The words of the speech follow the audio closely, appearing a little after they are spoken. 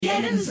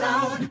Get in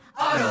zone,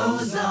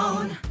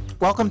 AutoZone.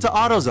 Welcome to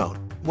AutoZone.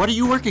 What are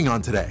you working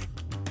on today?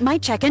 My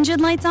check engine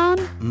light's on?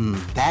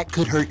 That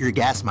could hurt your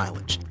gas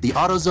mileage. The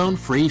AutoZone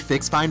free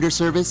Fix Finder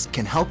service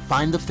can help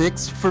find the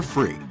fix for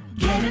free.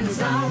 Get in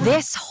zone.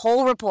 This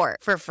whole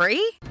report for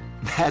free?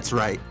 That's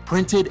right,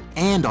 printed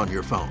and on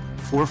your phone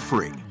for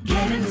free.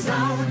 Get in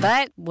zone.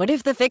 But what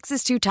if the fix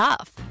is too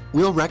tough?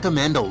 We'll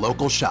recommend a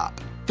local shop.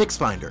 Fix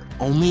Finder,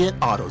 only at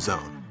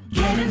AutoZone.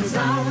 Get in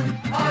zone,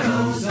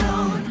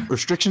 AutoZone.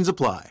 Restrictions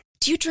apply.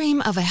 Do you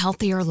dream of a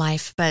healthier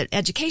life, but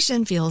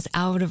education feels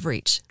out of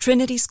reach?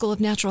 Trinity School of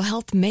Natural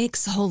Health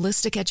makes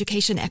holistic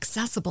education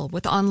accessible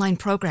with online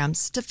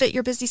programs to fit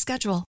your busy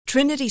schedule.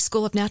 Trinity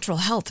School of Natural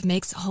Health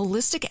makes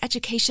holistic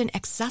education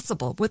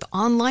accessible with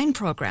online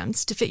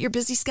programs to fit your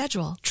busy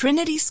schedule.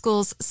 Trinity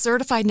School's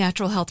Certified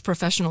Natural Health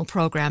Professional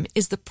Program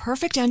is the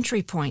perfect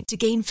entry point to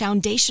gain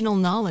foundational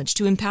knowledge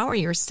to empower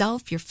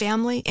yourself, your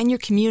family, and your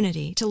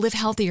community to live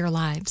healthier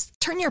lives.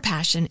 Turn your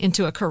passion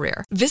into a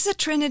career. Visit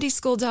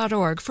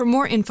trinityschool.org for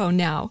more info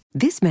now.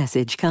 This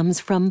message comes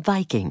from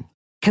Viking,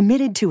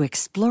 committed to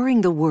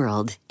exploring the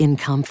world in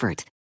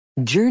comfort.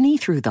 Journey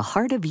through the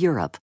heart of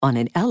Europe on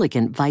an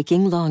elegant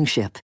Viking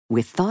longship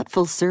with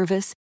thoughtful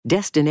service,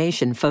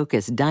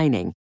 destination-focused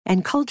dining,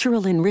 and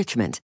cultural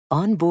enrichment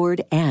on board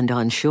and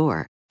on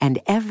shore. And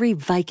every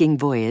Viking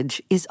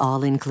voyage is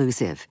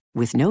all-inclusive,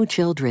 with no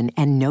children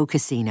and no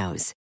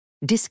casinos.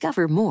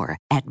 Discover more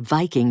at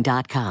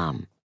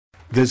Viking.com.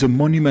 There's a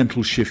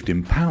monumental shift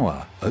in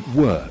power at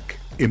work.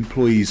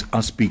 Employees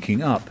are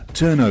speaking up,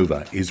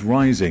 turnover is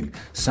rising,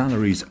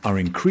 salaries are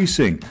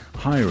increasing,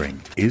 hiring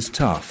is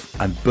tough,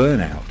 and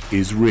burnout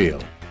is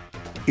real.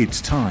 It's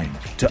time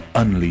to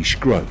unleash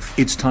growth.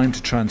 It's time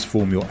to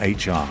transform your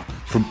HR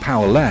from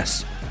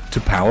powerless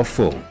to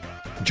powerful.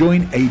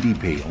 Join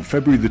ADP on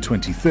February the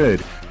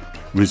 23rd.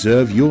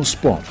 Reserve your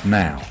spot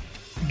now.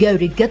 Go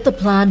to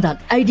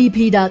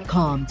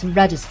gettheplan.adp.com to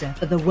register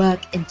for the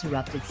Work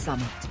Interrupted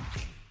Summit.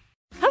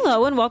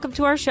 Hello and welcome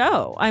to our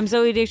show. I'm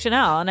Zoe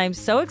Deschanel, and I'm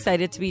so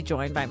excited to be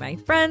joined by my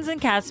friends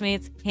and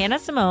castmates, Hannah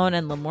Simone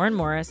and Lamorne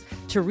Morris,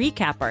 to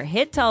recap our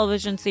hit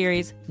television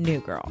series, New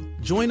Girl.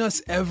 Join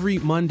us every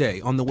Monday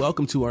on the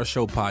Welcome to Our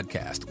Show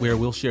podcast, where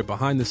we'll share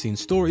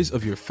behind-the-scenes stories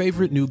of your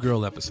favorite New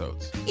Girl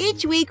episodes.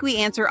 Each week, we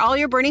answer all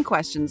your burning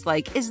questions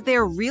like, is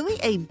there really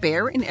a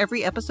bear in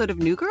every episode of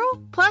New Girl?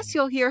 Plus,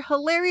 you'll hear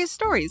hilarious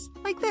stories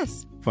like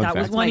this. That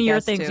was one of your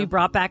things you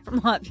brought back from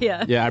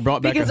Latvia. Yeah, I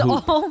brought back because a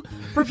hoop. all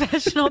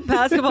professional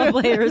basketball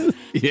players.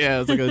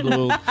 Yeah, it's like a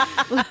little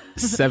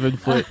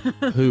 7-foot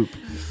hoop.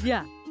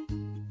 Yeah.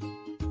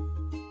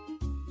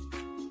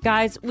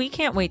 Guys, we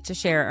can't wait to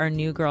share our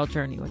New Girl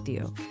journey with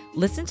you.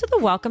 Listen to the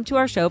Welcome to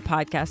Our Show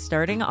podcast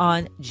starting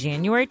on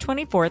January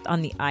 24th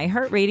on the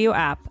iHeartRadio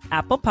app,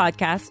 Apple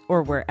Podcasts,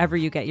 or wherever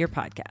you get your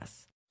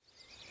podcasts.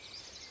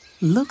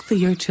 Look through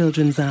your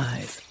children's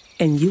eyes,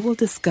 and you will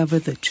discover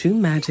the true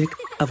magic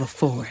of a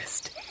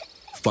forest.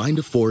 Find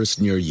a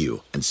forest near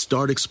you and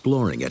start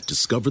exploring at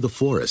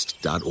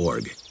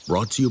discovertheforest.org.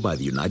 Brought to you by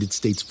the United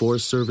States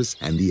Forest Service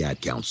and the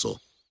Ad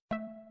Council.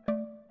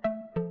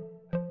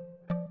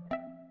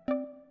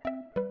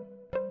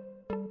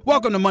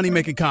 Welcome to Money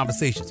Making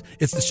Conversations.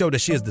 It's the show that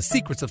shares the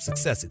secrets of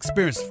success,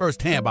 experienced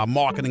firsthand by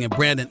marketing and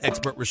branding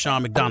expert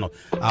Rushion McDonald.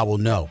 I will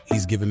know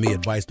he's given me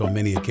advice on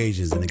many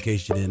occasions, and in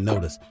case you didn't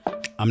notice,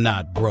 I'm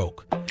not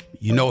broke.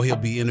 You know he'll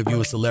be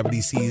interviewing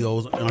celebrity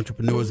CEOs,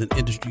 entrepreneurs, and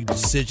industry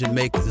decision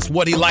makers. It's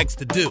what he likes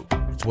to do.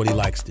 It's what he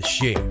likes to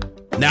share.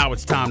 Now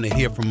it's time to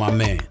hear from my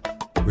man,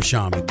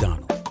 Rushion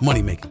McDonald.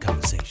 Money Making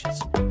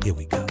Conversations. Here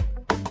we go.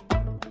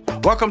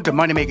 Welcome to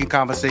Money Making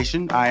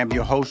Conversation. I am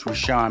your host,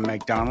 Rushion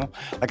McDonald.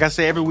 Like I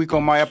say every week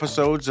on my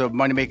episodes of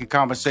Money Making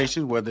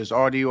Conversation, whether it's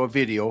audio or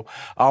video,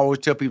 I always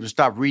tell people to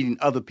stop reading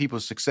other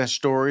people's success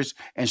stories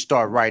and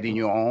start writing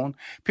your own.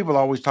 People are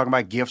always talking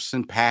about gifts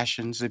and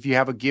passions. If you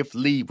have a gift,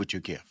 lead with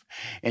your gift.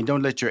 And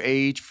don't let your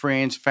age,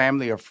 friends,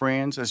 family, or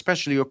friends,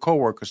 especially your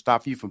coworkers,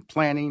 stop you from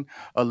planning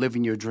or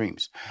living your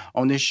dreams.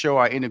 On this show,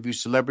 I interview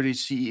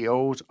celebrities,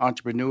 CEOs,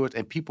 entrepreneurs,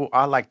 and people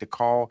I like to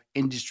call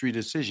industry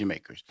decision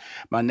makers.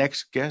 My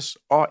next guests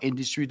are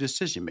industry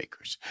decision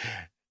makers.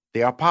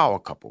 They are a power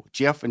couple,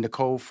 Jeff and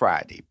Nicole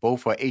Friday.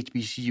 Both are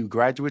HBCU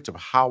graduates of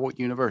Howard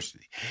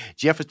University.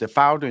 Jeff is the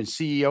founder and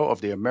CEO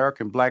of the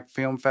American Black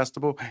Film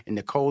Festival, and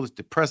Nicole is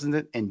the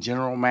president and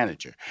general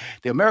manager.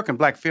 The American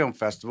Black Film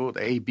Festival,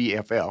 the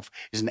ABFF,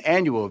 is an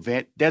annual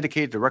event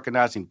dedicated to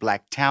recognizing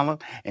Black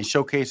talent and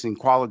showcasing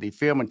quality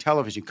film and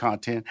television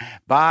content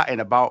by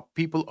and about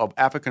people of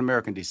African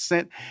American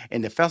descent.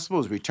 And the festival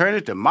is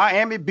returning to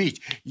Miami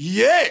Beach.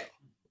 Yeah!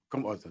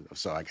 Come on, I'm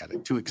sorry, I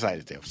got too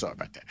excited there. I'm sorry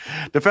about that.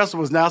 The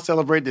festival is now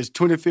celebrating its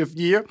 25th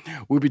year.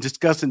 We'll be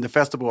discussing the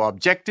festival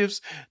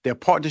objectives, their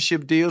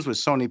partnership deals with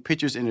Sony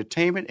Pictures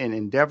Entertainment and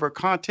Endeavor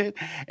Content,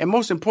 and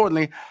most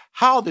importantly,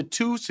 how the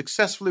two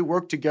successfully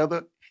work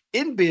together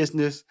in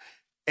business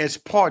as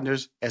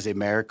partners as a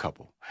married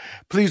couple.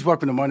 Please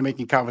welcome to Money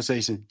Making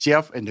Conversation,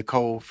 Jeff and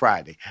Nicole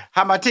Friday.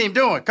 How my team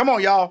doing? Come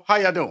on, y'all. How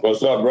y'all doing?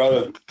 What's up,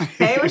 brother?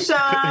 Hey,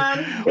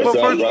 Rashawn. What's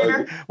up,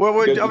 brother? Well,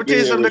 I'm going to tell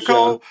you something,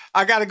 Nicole. Rashawn.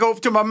 I got to go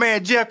to my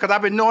man, Jeff, because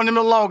I've been knowing him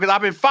long, because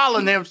I've been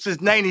following him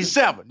since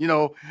 97. You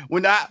know,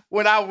 when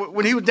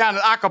he was down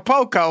in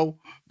Acapulco,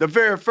 the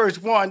very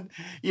first one,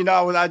 you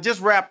know, I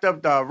just wrapped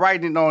up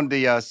writing on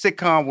the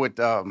sitcom with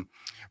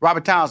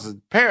Robert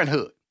Townsend,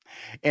 Parenthood.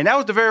 And that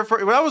was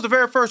the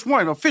very first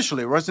one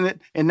officially, wasn't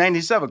it? In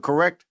 97,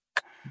 correct?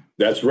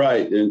 That's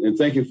right. And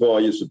thank you for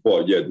all your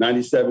support. Yeah,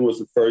 97 was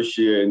the first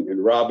year,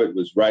 and Robert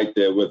was right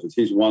there with us.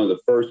 He's one of the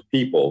first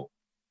people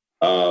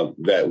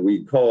that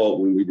we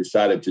called when we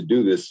decided to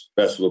do this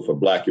festival for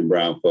Black and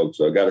brown folks.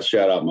 So I got to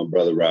shout out my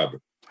brother,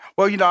 Robert.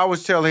 Well, you know, I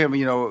was telling him,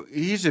 you know,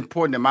 he's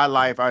important in my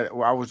life. I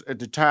was, at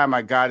the time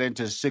I got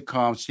into the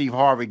sitcom, Steve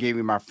Harvey gave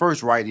me my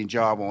first writing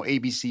job on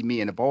ABC, Me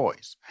and the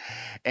Boys.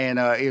 And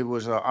it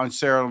was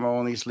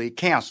unceremoniously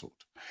canceled.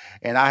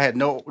 And I had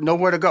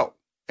nowhere to go.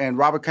 And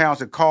Robert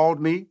Townsend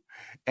called me,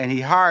 and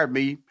he hired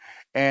me.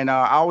 And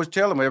I always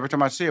tell him, every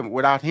time I see him,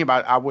 without him,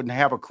 I wouldn't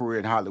have a career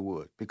in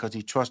Hollywood, because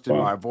he trusted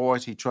my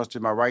voice, he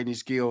trusted my writing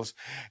skills.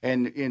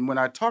 And when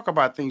I talk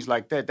about things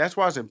like that, that's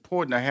why it's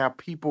important to have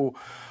people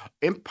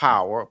in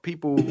power,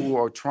 people who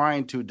are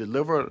trying to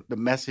deliver the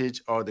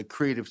message or the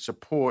creative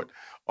support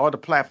or the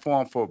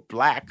platform for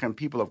Black and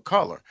people of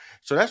color.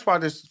 So that's why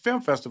this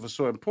film festival is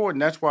so important.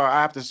 That's why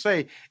I have to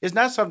say it's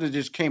not something that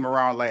just came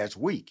around last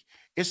week.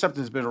 It's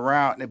something that's been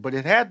around, but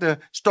it had to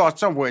start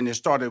somewhere, and it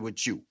started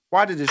with you.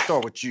 Why did it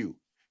start with you,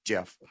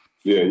 Jeff?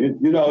 Yeah, you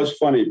know, it's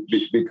funny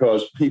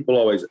because people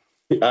always,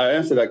 I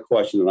answer that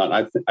question a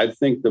lot. I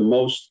think the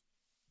most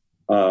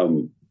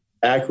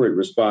accurate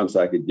response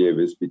I could give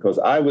is because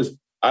I was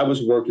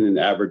working in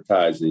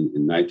advertising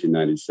in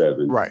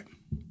 1997. Right.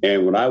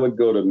 And when I would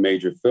go to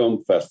major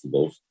film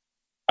festivals,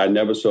 I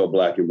never saw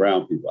Black and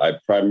brown people. I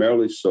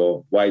primarily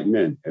saw white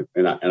men.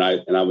 And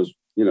I was,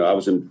 you know, I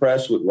was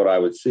impressed with what I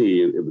would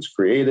see. It was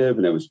creative,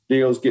 and there was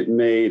deals getting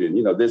made. And,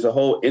 you know, there's a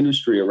whole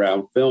industry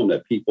around film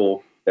that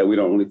we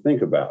don't really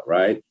think about,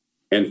 right?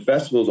 And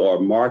festivals are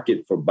a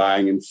market for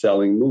buying and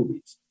selling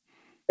movies.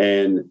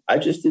 And I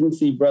just didn't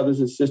see brothers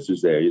and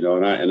sisters there, you know,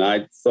 and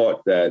I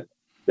thought that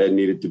there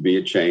needed to be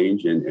a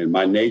change. And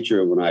my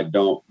nature, when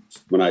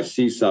I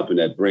see something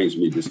that brings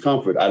me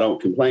discomfort, I don't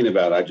complain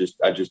about it.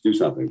 I just do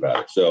something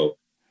about it. So,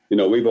 you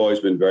know, we've always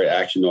been very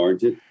action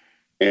oriented.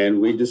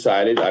 And we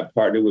decided, I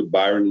partnered with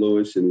Byron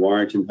Lewis and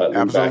Warrington Hutton.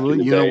 Absolutely,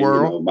 back in the day,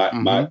 Uniworld. You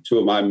know, my two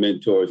of my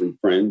mentors and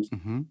friends.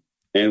 Mm-hmm.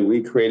 And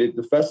we created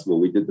the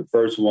festival. We did the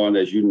first one,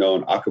 as you know,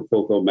 in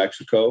Acapulco,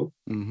 Mexico.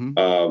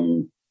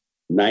 Mm-hmm.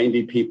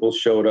 90 people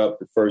showed up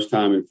the first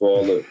time, and for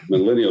all the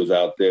millennials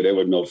out there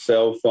were no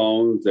cell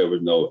phones, there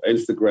was no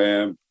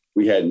Instagram.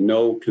 We had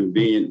no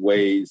convenient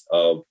ways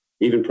of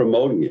even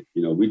promoting it.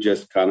 You know, we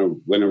just kind of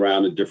went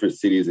around to different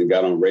cities and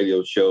got on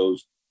radio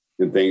shows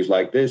and things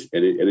like this,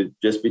 and it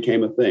just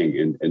became a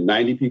thing. And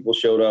 90 people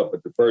showed up.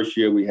 But the first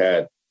year we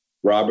had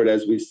Robert,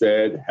 as we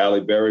said,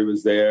 Halle Berry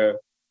was there.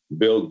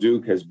 Bill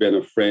Duke has been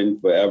a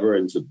friend forever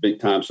and is a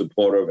big-time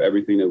supporter of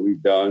everything that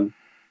we've done.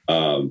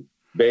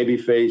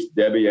 Babyface,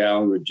 Debbie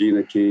Allen,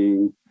 Regina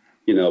King,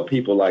 you know,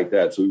 people like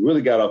that. So we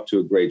really got up to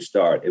a great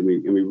start. And we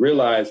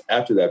realized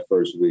after that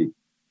first week,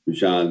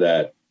 Rashawn,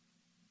 that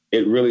we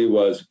really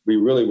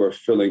were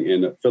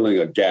filling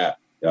a gap,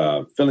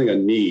 filling a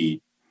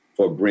need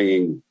for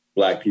bringing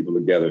Black people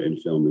together in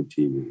film and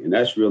TV. And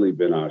that's really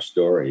been our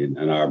story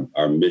and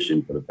our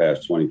mission for the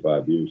past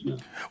 25 years now.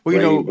 Well,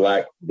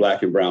 bringing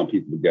Black and brown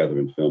people together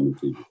in film and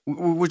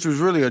TV. Which was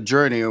really a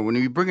journey. And when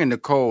you bring in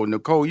Nicole,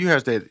 you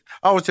have that,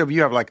 I always tell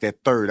you have like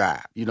that third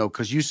eye, you know,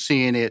 because you're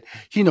seeing it.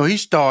 You know, he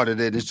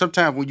started it. And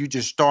sometimes when you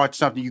just start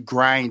something, you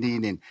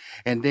grinding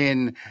and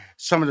then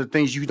some of the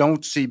things you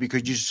don't see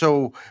because you're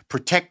so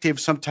protective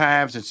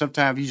sometimes, and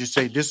sometimes you just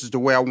say, this is the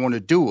way I want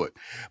to do it.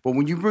 But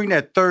when you bring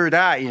that third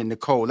eye in,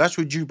 Nicole, that's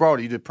what you brought.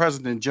 You're the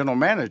president and general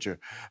manager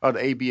of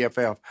the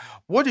ABFF.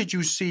 What did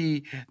you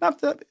see?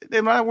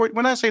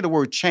 When I say the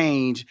word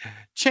change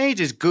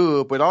is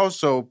good, but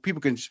also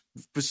people can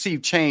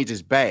perceive change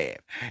as bad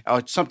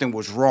or something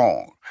was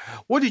wrong.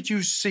 What did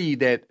you see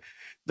that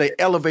they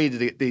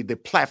elevated the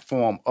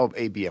platform of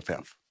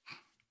ABFF?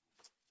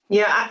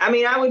 Yeah, I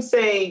mean, I would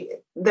say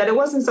that it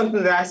wasn't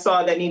something that I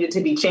saw that needed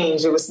to be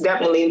changed. It was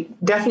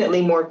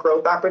definitely more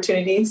growth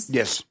opportunities.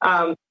 Yes.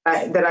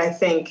 That I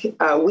think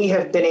we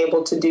have been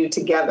able to do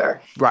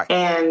together. Right.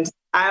 And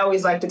I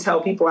always like to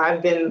tell people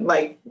I've been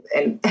like,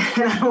 and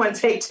I don't want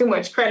to take too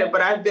much credit,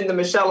 but I've been the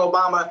Michelle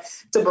Obama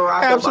to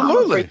Barack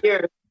Obama for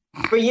years.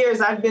 For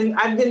years, I've been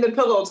the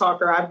pillow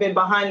talker. I've been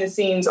behind the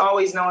scenes,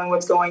 always knowing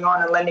what's going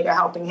on and lending a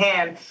helping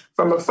hand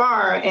from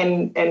afar.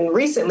 And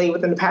recently,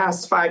 within the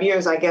past 5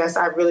 years, I guess,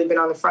 I've really been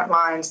on the front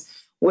lines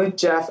with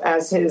Jeff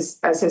as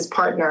his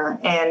partner.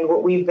 And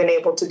what we've been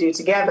able to do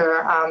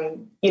together,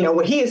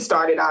 what he has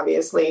started,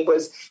 obviously,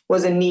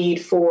 was a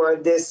need for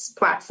this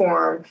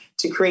platform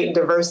to create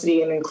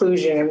diversity and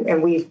inclusion.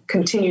 And we've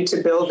continued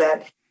to build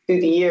that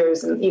through the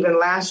years. And even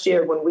last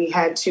year when we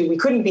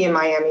couldn't be in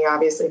Miami,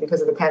 obviously,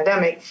 because of the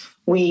pandemic,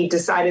 we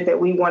decided that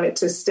we wanted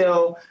to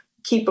still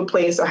keep a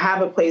place or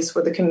have a place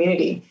for the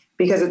community,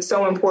 because it's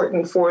so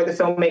important for the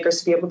filmmakers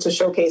to be able to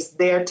showcase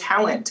their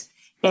talent.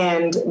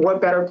 And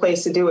what better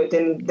place to do it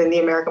than the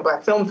American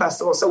Black Film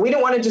Festival? So we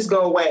didn't want to just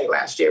go away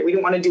last year. We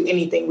didn't want to do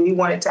anything. We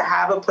wanted to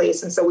have a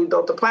place. And so we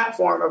built a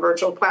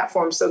virtual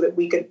platform, so that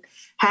we could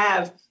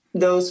have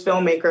those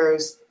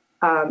filmmakers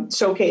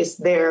showcase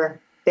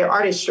their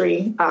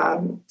artistry,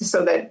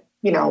 so that,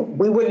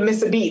 we wouldn't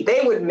miss a beat.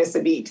 They wouldn't miss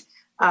a beat.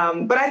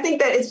 But I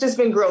think that it's just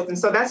been growth. And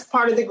so that's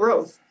part of the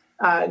growth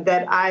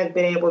that I've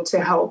been able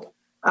to help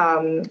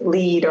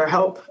lead or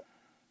help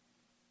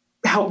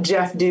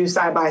Jeff do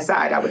side by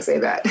side. I would say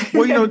that.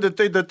 Well,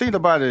 the thing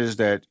about it is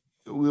that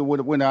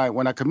when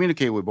I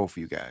communicate with both of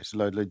you guys,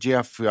 like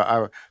Jeff,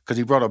 because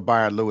he brought up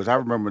Byron Lewis. I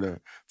remember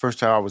the first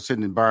time I was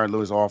sitting in Byron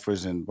Lewis'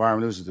 office, and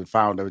Byron Lewis is the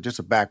founder. Just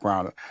a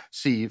background.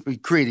 He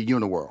created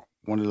Uniworld,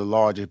 one of the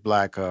largest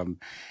Black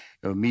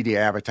media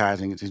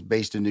advertising. It's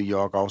based in New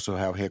York. Also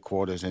have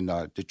headquarters in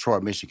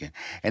Detroit, Michigan.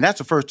 And that's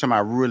the first time I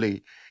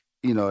really,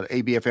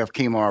 ABFF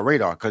came on our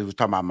radar, because he was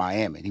talking about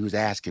Miami. And he was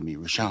asking me,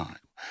 Rushion,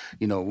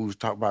 we was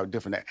talking about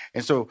different.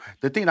 And so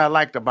the thing I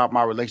liked about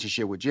my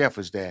relationship with Jeff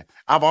is that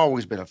I've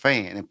always been a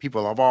fan, and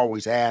people have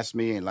always asked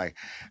me, and like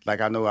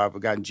I know I've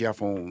gotten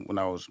Jeff on when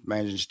I was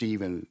managing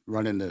Steve and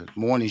running the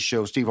morning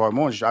show, Steve Harvey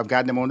Morning Show. I've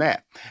gotten him on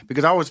that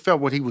because I always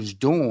felt what he was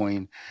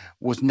doing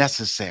was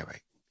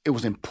necessary. It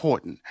was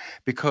important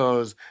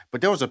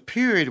but there was a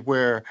period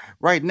where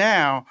right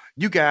now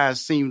you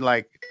guys seem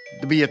like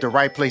to be at the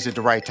right place at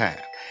the right time,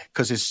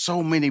 because there's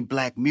so many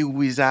Black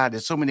movies out,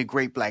 there's so many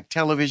great Black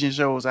television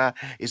shows out,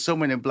 there's so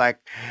many Black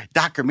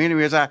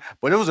documentaries out.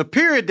 But there was a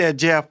period there,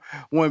 Jeff,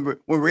 when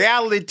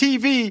reality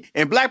TV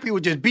and Black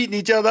people just beating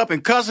each other up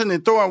and cussing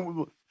and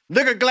throwing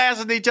liquor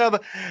glasses at each other.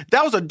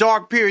 That was a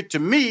dark period to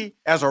me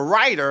as a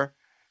writer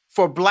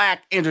for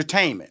Black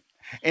entertainment,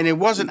 and it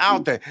wasn't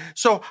out there.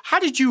 So how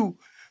did you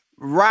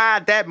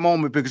ride that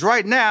moment? Because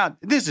right now,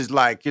 this is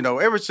like,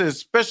 ever since,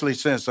 especially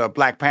since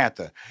Black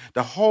Panther,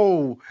 the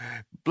whole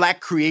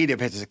Black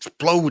creative has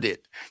exploded,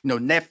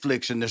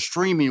 Netflix and the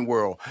streaming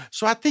world.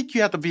 So I think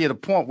you have to be at a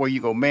point where you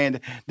go, man,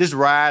 this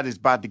ride is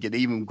about to get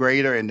even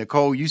greater. And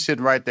Nicole, you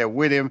sitting right there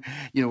with him,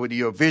 with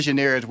your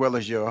visionary as well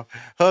as your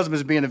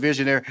husband's being a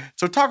visionary.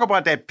 So talk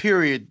about that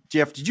period,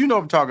 Jeff. Did you know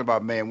what I'm talking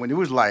about, man, when it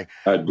was like,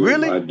 I do,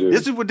 really? I do.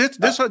 This is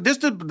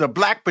the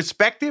Black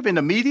perspective in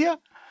the media?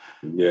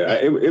 Yeah,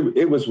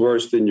 it was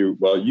worse than you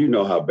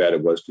know how bad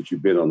it was because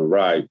you've been on the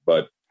ride.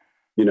 But,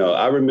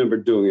 I remember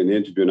doing an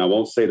interview, and I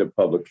won't say the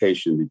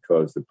publication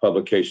because the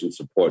publication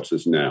supports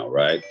us now,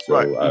 right? So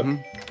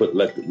right.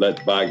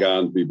 Let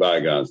bygones be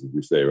bygones, as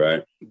we say,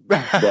 right?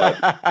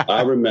 But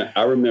I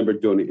remember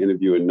doing an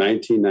interview in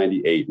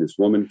 1998, and this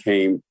woman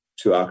came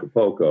to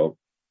Acapulco,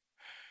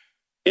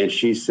 and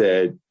she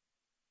said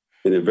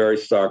in a very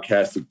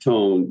sarcastic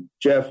tone,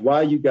 Jeff, why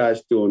are you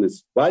guys doing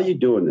this? Why are you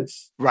doing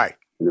this? Right.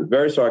 In a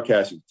very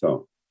sarcastic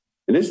tone.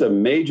 And this is a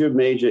major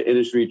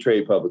industry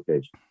trade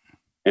publication.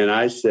 And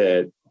I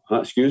said,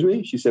 excuse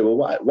me? She said, well,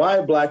 why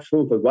a Black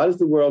film festival? Why does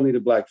the world need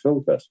a Black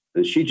film festival?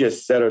 And she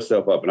just set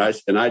herself up.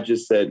 And I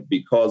just said,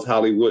 because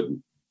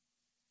Hollywood.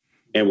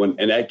 And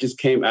that just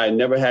came, I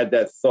never had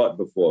that thought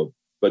before,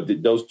 but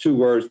those two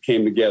words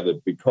came together,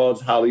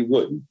 because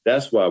Hollywood.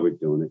 That's why we're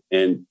doing it.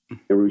 And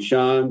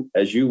Rushion,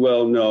 as you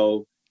well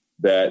know,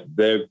 that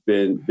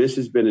this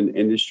has been an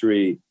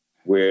industry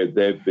where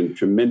there have been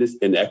tremendous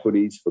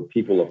inequities for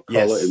people of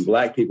color, and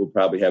Black people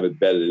probably have it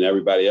better than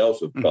everybody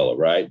else of color,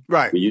 right?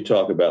 Right. When you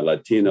talk about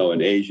Latino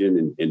and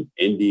Asian and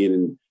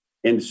Indian,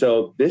 and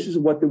so this is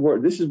what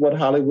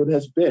Hollywood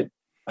has been.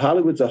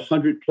 Hollywood's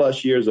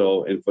 100+ years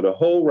old, and for the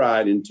whole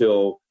ride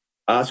until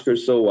Oscar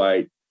So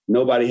White,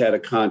 nobody had a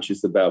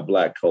conscience about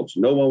Black culture.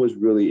 No one was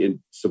really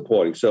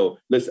supporting. So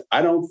listen,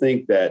 I don't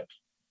think that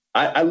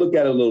I look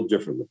at it a little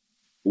differently.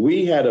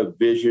 We had a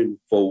vision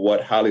for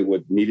what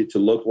Hollywood needed to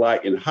look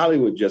like, and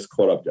Hollywood just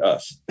caught up to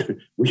us.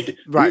 we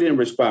didn't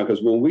respond,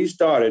 because when we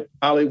started,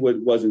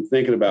 Hollywood wasn't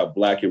thinking about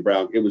Black and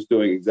brown. It was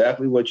doing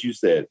exactly what you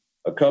said.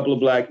 A couple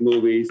of Black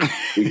movies.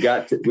 We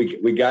got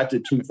to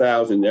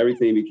 2000.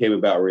 Everything became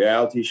about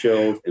reality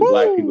shows and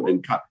Black people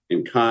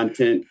and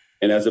content.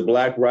 And as a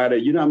Black writer,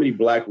 you know how many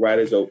Black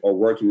writers are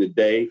working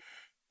today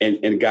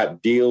and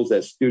got deals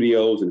at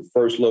studios and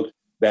First Look,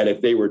 that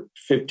if they were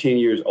 15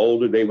 years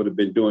older, they would have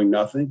been doing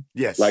nothing.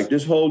 Yes. Like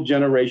this whole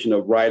generation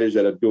of writers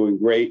that are doing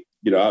great,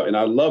 and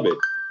I love it.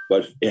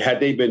 But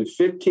had they been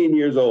 15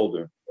 years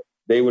older,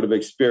 they would have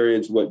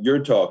experienced what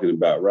you're talking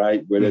about,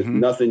 right? Where there's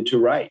nothing to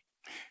write.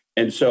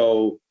 And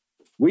so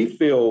we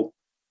feel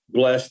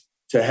blessed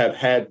to have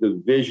had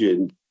the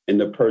vision and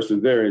the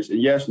perseverance.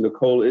 And yes,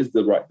 Nicole is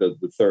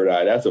the third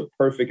eye. That's a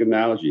perfect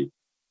analogy,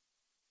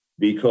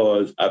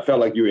 because I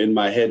felt like you were in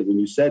my head when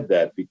you said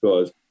that,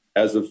 because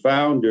as a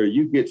founder,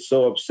 you get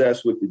so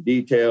obsessed with the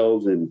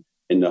details and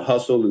the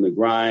hustle and the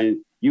grind,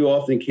 you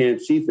often can't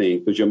see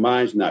things because your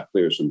mind's not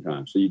clear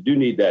sometimes. So you do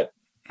need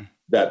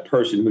that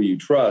person who you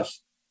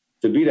trust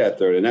to be that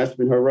third, and that's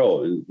been her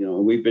role. And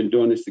we've been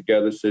doing this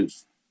together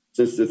since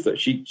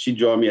she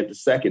joined me at the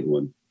second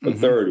one, the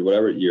third,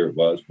 whatever year it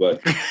was.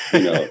 But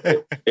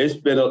it's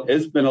been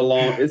a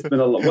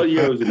long. What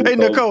year was it? Hey,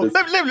 Nicole,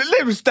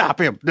 let me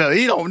stop him. No,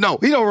 he don't know.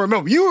 He don't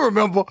remember. You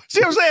remember? See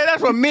what I'm saying?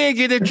 That's when men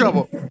get in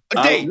trouble.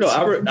 I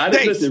didn't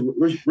listen,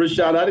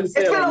 Rashad. I didn't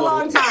say it's been a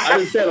long time. I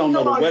didn't say I don't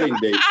know the wedding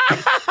date.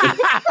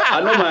 I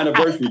know my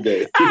anniversary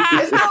date.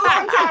 It's been a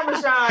long time,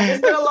 Rashad.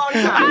 It's been a long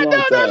time. I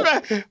know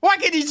that's right. Why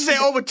can't you just say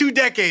over 2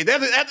 decades?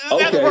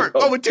 That'll work.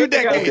 Over 2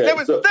 decades. Okay.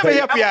 Let me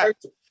help you out.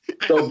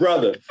 So,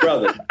 brother,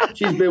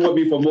 she's been with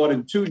me for more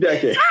than 2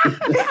 decades.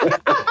 Just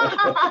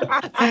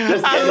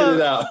edit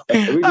it out.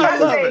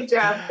 That's safe,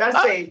 Jeff.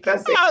 That's safe.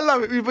 I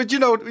love it. But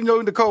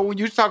Nicole, when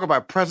you talk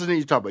about president,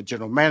 you talk about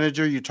general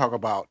manager, you talk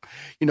about,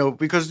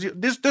 because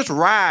this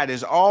ride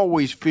is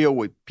always filled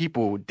with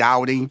people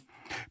doubting,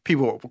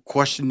 people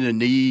questioning the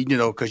need,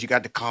 because you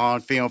got the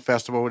Cannes Film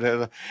Festival over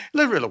there.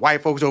 Literally,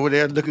 white folks over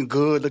there looking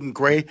good, looking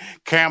great,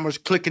 cameras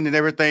clicking and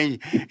everything.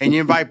 And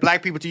you invite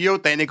black people to your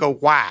thing, they go,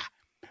 why?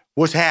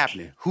 What's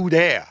happening? Who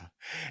there?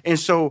 And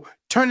so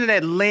turning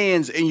that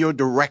lens in your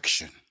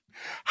direction,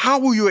 how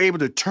were you able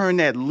to turn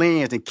that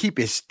lens and keep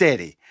it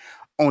steady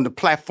on the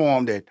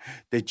platform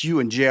that you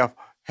and Jeff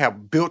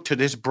have built to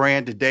this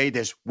brand today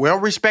that's well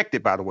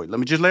respected, by the way? Let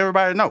me just let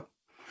everybody know.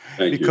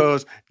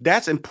 Because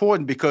that's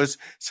important, because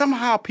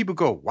somehow people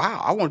go,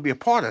 wow, I want to be a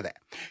part of that.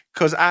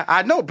 Because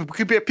I know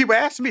people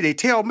ask me, they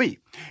tell me.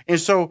 And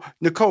so,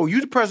 Nicole,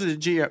 you the president,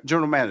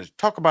 general manager,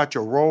 talk about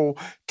your role,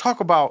 talk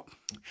about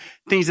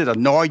things that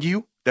annoy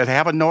you, that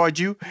have annoyed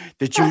you,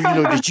 that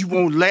that you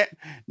won't let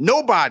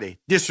nobody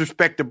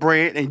disrespect the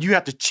brand, and you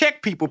have to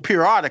check people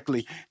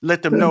periodically,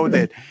 let them know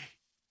that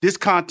this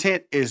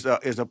content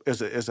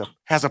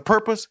has a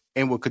purpose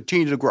and will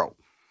continue to grow.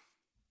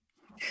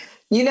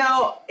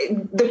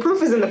 The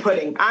proof is in the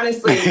pudding.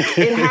 Honestly,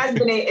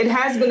 it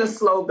has been a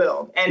slow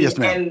build, and yes,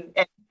 ma'am.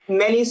 and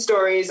many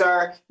stories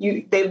are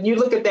you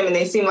look at them and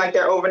they seem like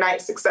they're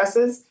overnight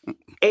successes.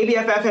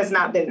 ABFF has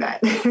not been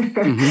that.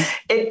 Mm-hmm.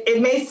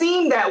 It may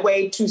seem that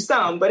way to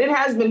some, but it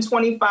has been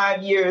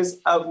 25 years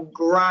of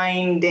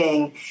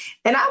grinding.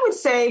 And I would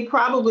say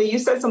probably you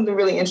said something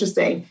really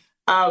interesting.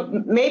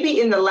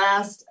 Maybe in the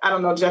last, I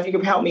don't know, Jeff, you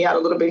can help me out a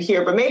little bit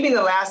here, but maybe in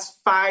the last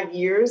 5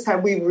 years,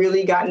 have we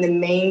really gotten the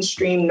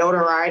mainstream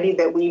notoriety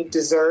that we've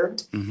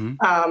deserved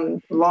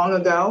long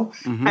ago?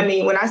 Mm-hmm. I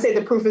mean, when I say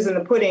the proof is in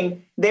the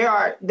pudding, there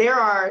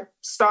are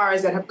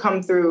stars that have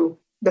come through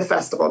the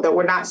festival that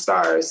were not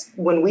stars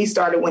when we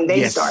started, when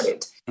they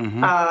started.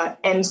 Mm-hmm.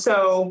 And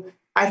so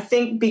I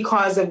think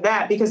because of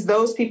that, because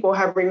those people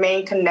have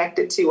remained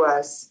connected to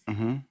us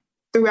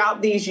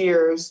throughout these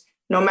years,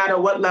 no matter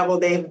what level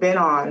they've been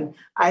on,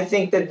 I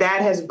think that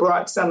has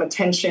brought some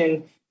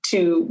attention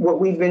to what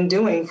we've been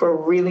doing for a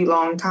really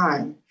long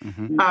time.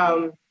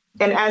 Mm-hmm.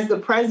 And as the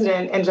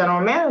president and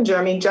general manager,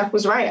 I mean, Jeff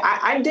was right.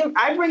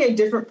 I bring a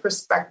different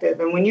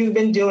perspective. And when you've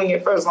been doing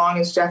it for as long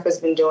as Jeff has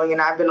been doing,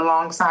 and I've been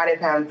alongside of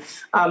him,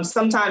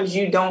 sometimes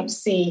you don't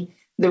see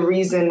the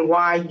reason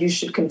why you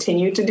should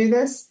continue to do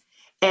this.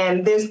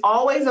 And there's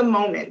always a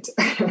moment.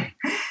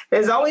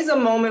 There's always a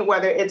moment,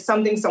 whether it's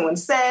something someone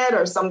said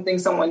or something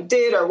someone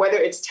did, or whether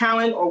it's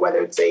talent, or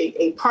whether it's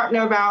a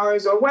partner of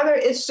ours, or whether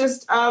it's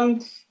just,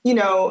 an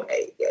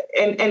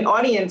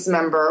audience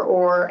member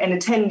or an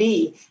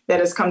attendee that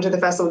has come to the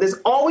festival. There's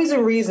always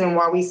a reason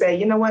why we say,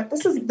 you know what,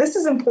 this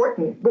is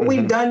important. What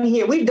we've done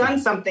here, we've done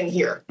something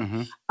here.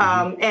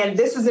 And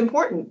this is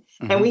important.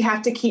 And we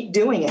have to keep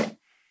doing it.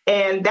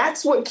 And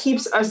that's what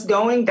keeps us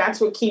going. That's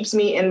what keeps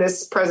me in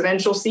this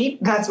presidential seat.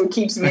 That's what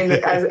keeps me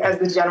as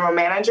the general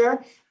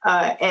manager.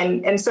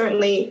 And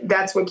certainly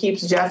that's what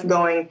keeps Jeff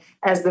going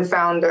as the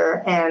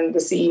founder and the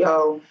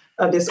CEO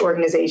of this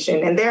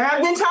organization. And there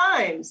have been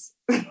times,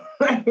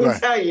 let me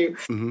tell you,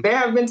 there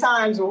have been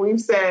times where we've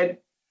said,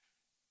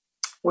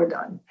 we're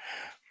done.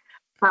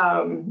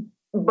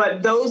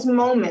 But those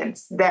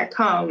moments that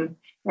come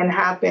and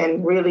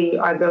happen really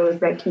are those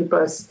that keep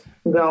us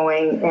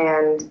going.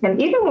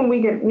 And even when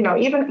we get,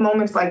 even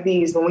moments like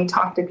these, when we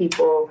talk to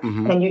people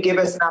and you give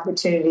us an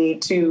opportunity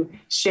to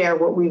share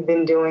what we've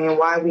been doing and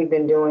why we've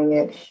been doing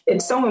it,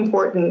 it's so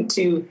important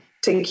to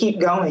keep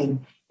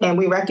going. And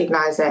we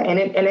recognize that. And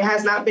it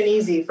has not been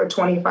easy for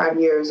 25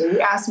 years. And you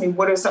asked me,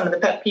 what are some of the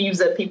pet peeves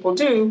that people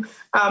do?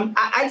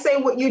 I'd say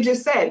what you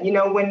just said,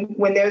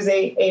 when there's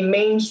a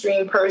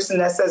mainstream person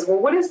that says, well,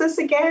 what is this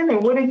again?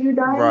 And what have you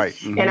done? Right.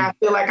 Mm-hmm. And I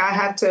feel like I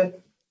have to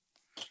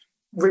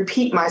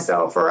repeat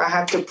myself, or I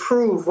have to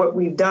prove what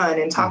we've done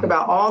and talk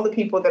about all the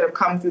people that have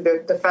come through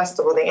the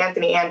festival, the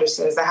Anthony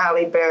Andersons, the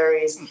Halle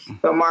Berrys,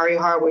 the Amari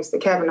Hardwicks, the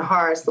Kevin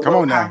Harts, the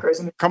Will Packers,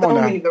 and the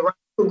Ryan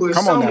Coogler,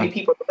 so many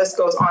people. The list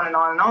goes on and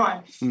on and on.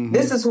 Mm-hmm.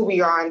 This is who we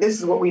are, and this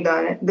is what we've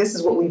done. This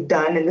is what we've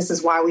done, and this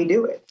is why we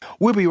do it.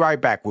 We'll be right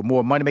back with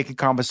more Money Making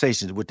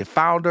Conversations with the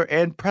founder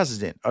and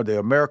president of the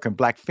American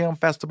Black Film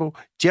Festival,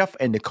 Jeff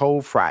and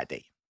Nicole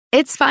Friday.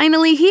 It's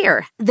finally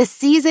here, the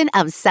season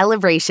of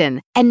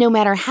celebration. And no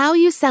matter how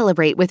you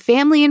celebrate with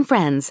family and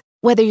friends,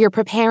 Whether you're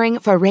preparing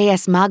for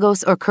Reyes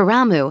Magos or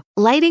Karamu,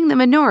 lighting the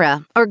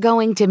menorah, or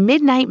going to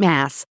midnight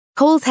mass,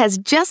 Kohl's has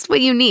just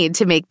what you need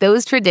to make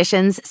those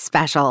traditions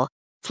special.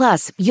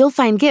 Plus, you'll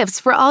find gifts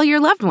for all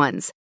your loved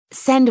ones.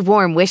 Send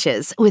warm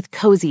wishes with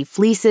cozy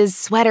fleeces,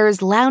 sweaters,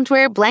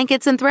 loungewear,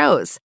 blankets, and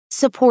throws.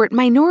 Support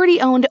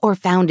minority-owned or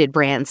founded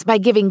brands by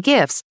giving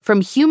gifts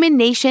from Human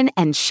Nation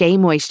and Shea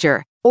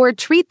Moisture. Or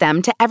treat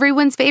them to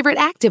everyone's favorite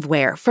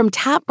activewear from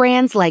top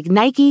brands like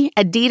Nike,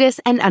 Adidas,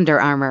 and Under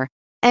Armour.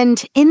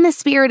 And in the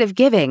spirit of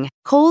giving,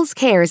 Kohl's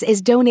Cares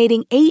is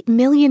donating $8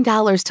 million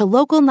to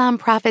local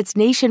nonprofits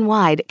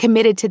nationwide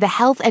committed to the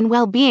health and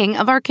well-being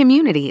of our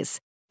communities.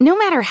 No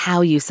matter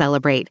how you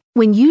celebrate,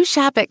 when you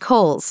shop at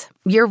Kohl's,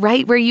 you're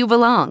right where you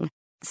belong.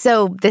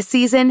 So this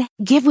season,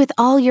 give with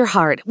all your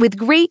heart with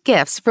great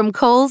gifts from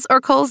Kohl's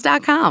or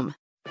Kohls.com.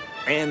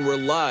 And we're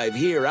live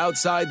here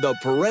outside the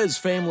Perez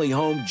family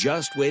home,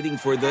 just waiting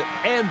for the...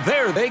 And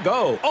there they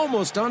go,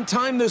 almost on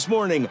time this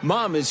morning.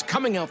 Mom is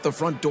coming out the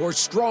front door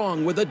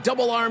strong with a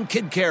double-arm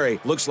kid carry.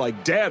 Looks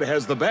like Dad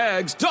has the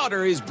bags.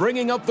 Daughter is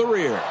bringing up the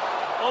rear.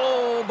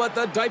 Oh, but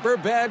the diaper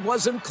bag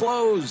wasn't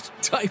closed.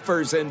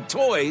 Diapers and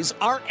toys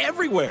are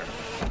everywhere.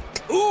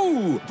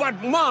 Ooh,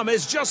 but Mom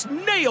has just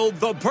nailed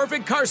the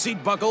perfect car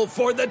seat buckle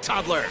for the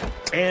toddler.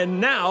 And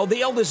now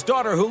the eldest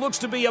daughter, who looks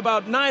to be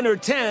about 9 or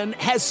 10,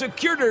 has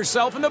secured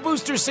herself in the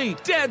booster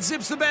seat. Dad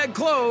zips the bag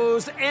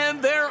closed,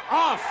 and they're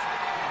off.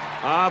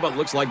 But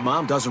looks like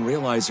Mom doesn't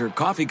realize her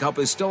coffee cup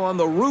is still on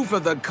the roof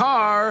of the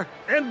car.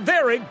 And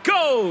there it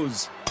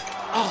goes.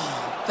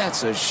 Oh,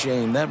 that's a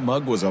shame. That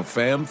mug was a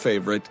fam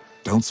favorite.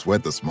 Don't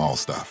sweat the small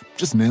stuff.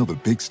 Just nail the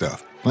big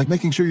stuff. Like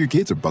making sure your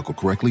kids are buckled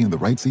correctly in the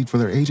right seat for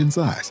their age and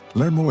size.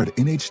 Learn more at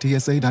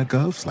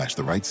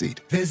nhtsa.gov/the right seat.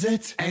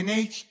 Visit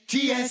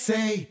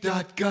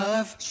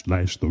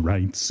nhtsa.gov/the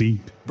right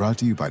seat. Brought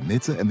to you by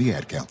NHTSA and the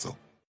Ad Council.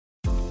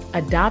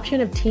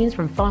 Adoption of teens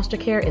from foster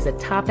care is a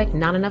topic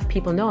not enough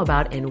people know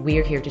about, and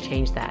we're here to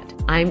change that.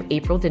 I'm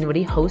April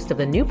Dinwiddie, host of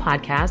the new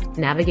podcast,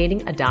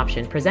 Navigating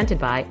Adoption, presented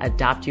by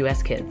Adopt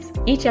US Kids.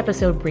 Each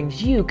episode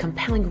brings you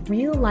compelling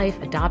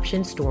real-life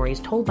adoption stories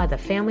told by the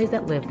families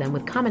that live them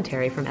with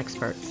commentary from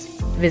experts.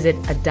 Visit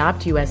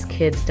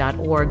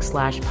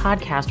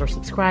adoptuskids.org/podcast or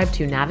subscribe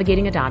to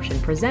Navigating Adoption,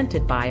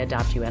 presented by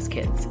Adopt US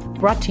Kids.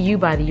 Brought to you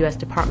by the U.S.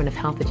 Department of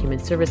Health and Human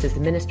Services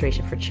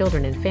Administration for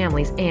Children and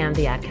Families and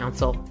the Ad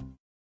Council.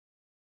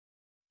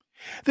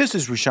 This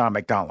is Rushion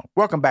McDonald.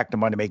 Welcome back to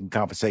Money Making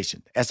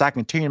Conversation. As I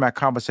continue my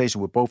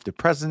conversation with both the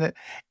president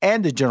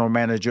and the general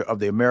manager of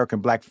the American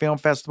Black Film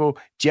Festival,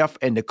 Jeff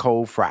and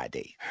Nicole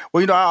Friday.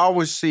 Well, I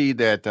always see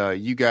that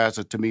you guys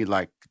are, to me,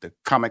 like the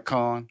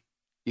Comic-Con,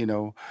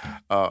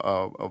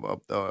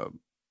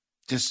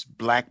 just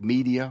black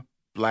media,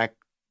 black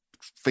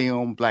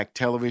film, black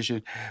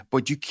television.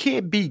 But you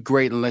can't be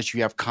great unless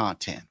you have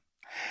content.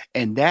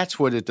 And that's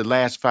what the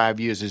last 5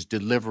 years is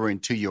delivering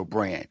to your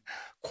brand.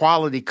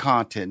 Quality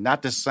content,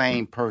 not the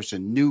same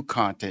person, new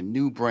content,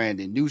 new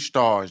branding, new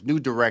stars, new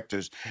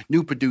directors,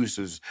 new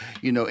producers,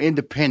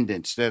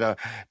 independents that are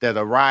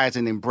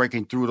rising and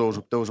breaking through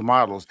those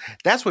models.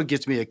 That's what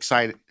gets me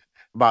excited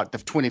about the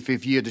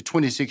 25th year, the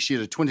 26th year,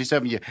 the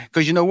 27th year.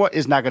 Because you know what?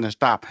 It's not going to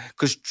stop.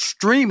 Because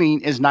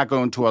streaming is not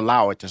going to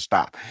allow it to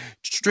stop.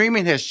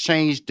 Streaming has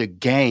changed the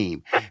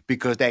game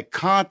because that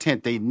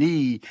content they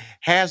need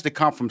has to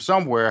come from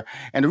somewhere.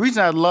 And the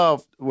reason I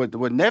love what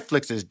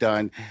Netflix has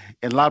done,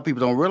 and a lot of people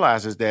don't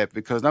realize, is that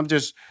because I'm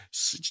just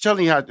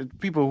telling you how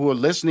people who are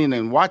listening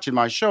and watching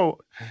my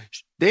show,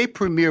 they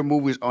premiere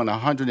movies on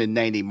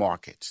 190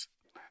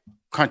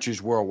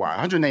 countries worldwide,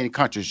 180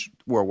 countries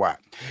worldwide.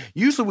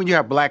 Usually when you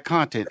have black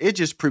content, it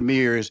just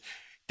premieres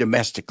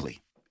domestically.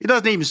 It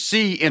doesn't even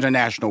see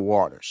international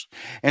waters.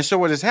 And so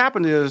what has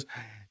happened is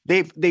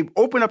they've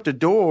opened up the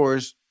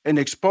doors and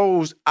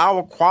exposed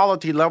our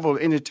quality level of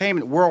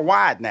entertainment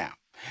worldwide now.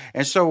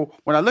 And so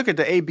when I look at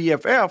the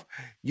ABFF,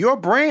 your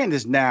brand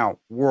is now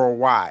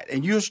worldwide,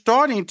 and you're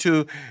starting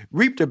to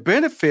reap the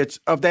benefits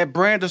of that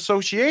brand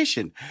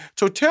association.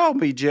 So tell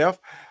me, Jeff,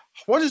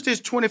 what does this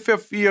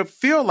 25th year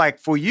feel like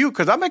for you?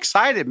 Because I'm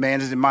excited,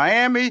 man. It's in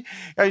Miami.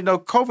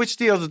 COVID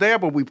still is there,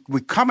 but we're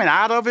coming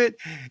out of it.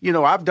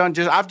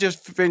 I've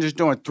just finished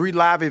doing 3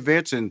 live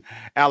events in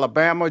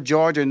Alabama,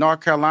 Georgia, and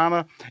North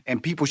Carolina,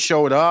 and people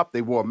showed up.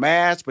 They wore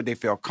masks, but they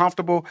felt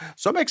comfortable.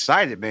 So I'm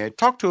excited, man.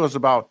 Talk to us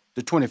about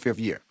the 25th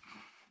year.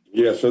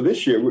 Yeah, so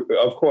this year,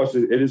 of course,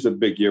 it is a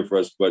big year for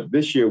us, but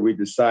this year we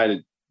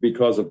decided,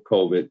 because of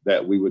COVID,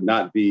 that we would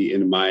not be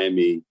in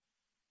Miami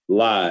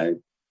live.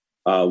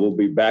 We'll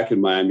be back in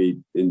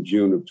Miami in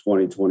June of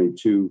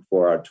 2022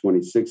 for our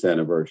 26th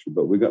anniversary.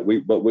 But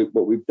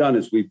what we've done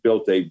is we've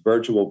built a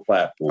virtual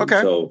platform.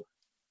 Okay. So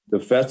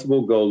the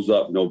festival goes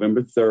up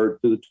November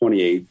 3rd to the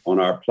 28th on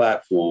our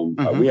platform.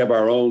 Mm-hmm. We have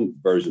our own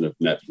version of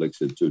Netflix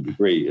to a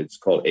degree. It's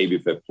called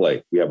ABFF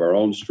Play. We have our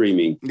own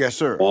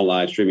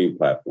online streaming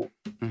platform.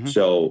 Mm-hmm.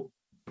 So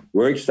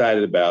we're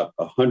excited about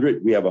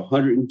 100. We have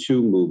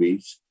 102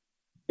 movies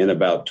and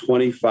about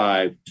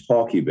 25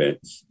 talk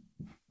events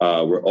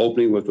We're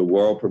opening with the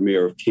world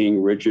premiere of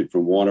King Richard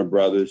from Warner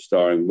Brothers,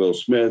 starring Will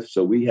Smith.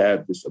 So we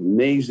have this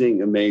amazing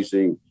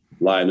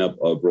lineup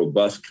of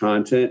robust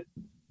content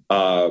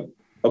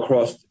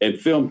across and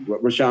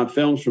Rushion,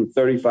 films from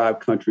 35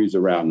 countries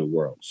around the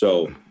world.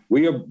 So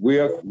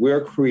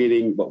we're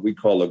creating what we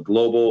call a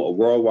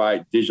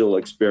worldwide digital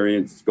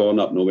experience. It's going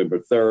up November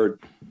 3rd.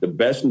 The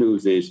best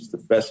news is the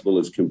festival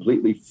is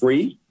completely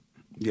free.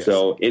 Yes.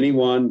 So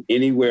anyone,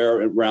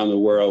 anywhere around the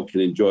world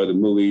can enjoy the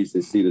movies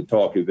and see the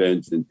talk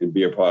events and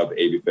be a part of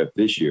ABFF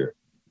this year.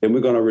 Then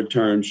we're going to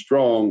return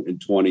strong in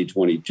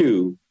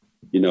 2022.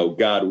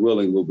 God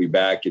willing, we'll be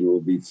back and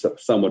we'll be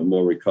somewhat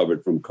more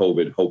recovered from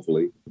COVID,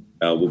 hopefully.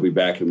 We'll be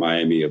back in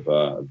Miami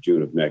of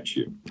June of next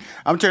year.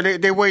 I'm telling you,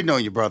 they're waiting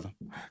on you, brother.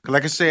 'Cause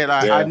like I said,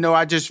 I know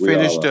I just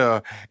finished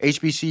a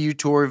HBCU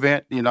tour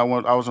event. I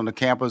was on the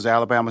campus of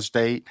Alabama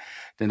State.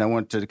 Then I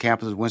went to the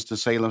campus of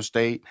Winston-Salem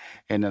State.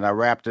 And then I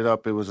wrapped it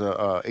up. It was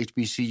a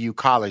HBCU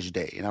college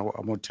day. And I'm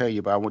going to tell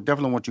you, but I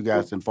definitely want you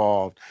guys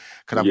involved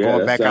because I'm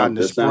going back out in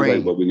the spring. That sounds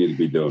like what we need to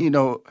be doing.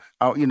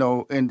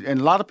 And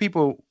a lot of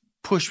people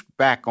push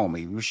back on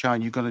me.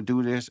 Rushion, you're going to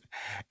do this?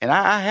 And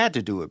I had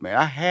to do it, man.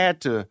 I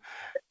had to.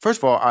 First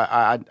of all,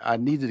 I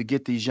needed to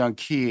get these young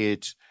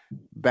kids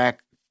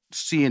back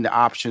seeing the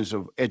options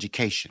of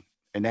education.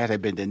 And that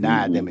had been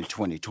denied them in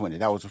 2020.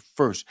 That was the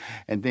first.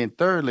 And then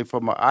thirdly,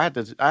 I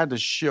had to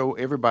show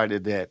everybody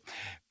that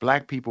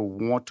Black people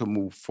want to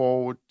move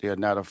forward. They're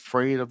not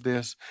afraid of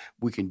this.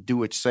 We can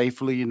do it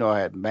safely. I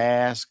had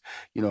masks,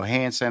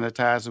 hand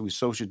sanitizer. We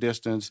social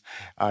distance.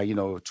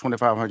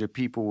 2,500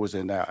 people was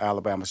in the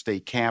Alabama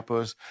State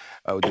campus.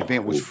 The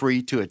event was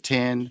free to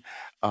attend.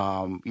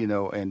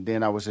 And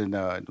then I was in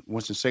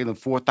Winston-Salem.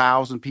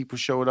 4,000 people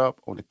showed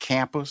up on the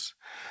campus.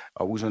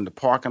 We was in the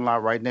parking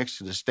lot right next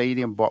to the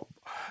stadium,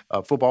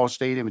 football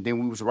stadium, and then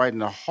we was right in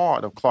the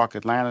heart of Clark,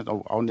 Atlanta.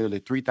 Nearly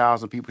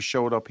 3,000 people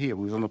showed up here.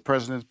 We was on the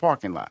president's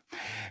parking lot.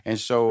 And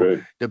so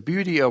the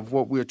beauty of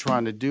what we're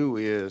trying to do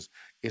is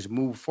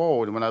move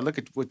forward. And when I look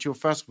at what your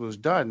festival has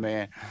done,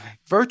 man,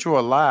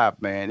 virtual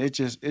live, man, it's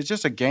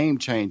just a game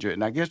changer.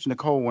 And I guess,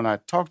 Nicole, when I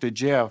talk to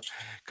Jeff,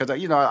 because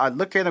I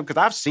look at him because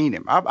I've seen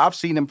him. I've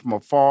seen him from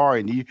afar,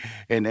 and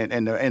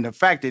the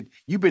fact that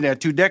you've been there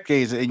 2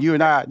 decades, and you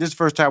and I, this is the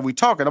first time we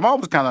talking. I'm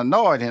almost kind of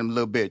annoyed at him a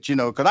little bit,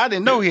 because I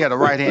didn't know he had a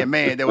right hand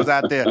man that was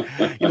out there,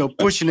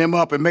 pushing him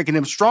up and making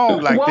him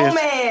strong like this.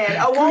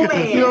 A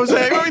woman. You know what I'm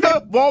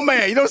saying? One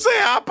man. You know what I'm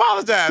saying? I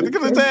apologize. You know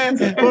what I'm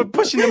saying? For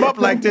pushing him up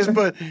like this,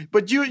 but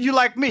you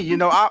like me,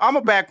 I'm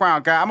a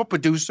background guy. I'm a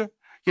producer.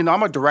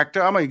 I'm a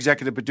director. I'm an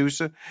executive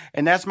producer,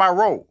 and that's my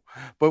role.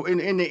 But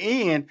in the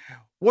end,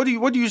 what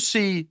do you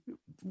see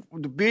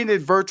being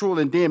it virtual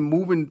and then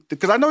moving?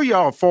 Because I know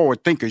y'all are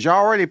forward thinkers. Y'all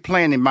already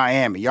playing in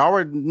Miami. Y'all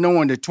already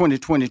knowing that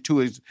 2022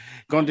 is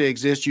going to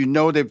exist. You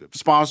know that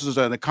sponsors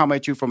are going to come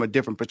at you from a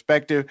different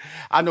perspective.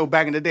 I know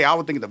back in the day, I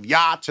was thinking of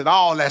yachts and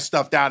all that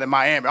stuff down in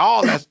Miami,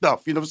 all that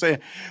stuff. You know what I'm saying?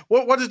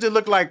 What does it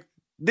look like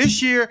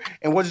this year,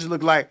 and what does it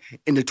look like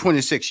in the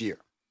 26th year?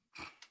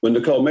 Well,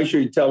 Nicole, make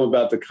sure you tell them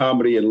about the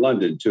comedy in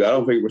London, too. I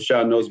don't think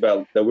Rushion knows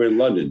about that we're in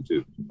London,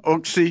 too.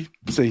 Oh, see,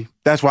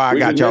 that's why I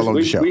got y'all on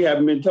the show. We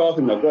haven't been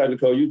talking, though. Go ahead,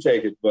 Nicole, you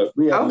take it, but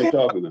we haven't been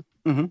talking, though.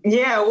 Mm-hmm.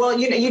 Yeah, well,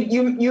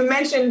 you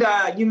mentioned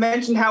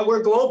how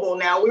we're global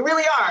now. We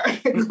really are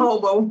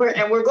global,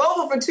 and we're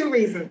global for 2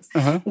 reasons.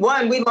 Uh-huh.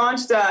 One, we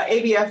launched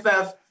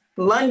ABFF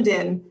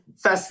London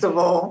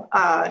Festival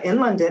in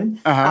London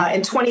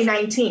in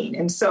 2019,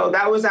 and so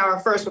that was our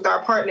first with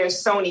our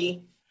partners, Sony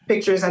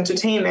Pictures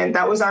Entertainment.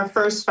 That was our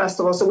first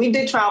festival. So we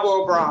did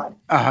travel abroad,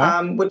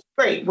 which is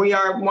great. We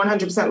are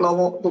 100%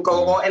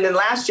 global. And then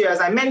last year, as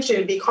I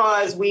mentioned,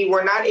 because we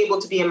were not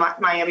able to be in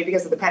Miami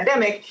because of the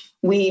pandemic,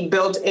 we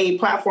built a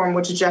platform,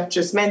 which Jeff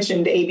just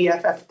mentioned,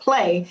 ABFF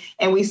Play,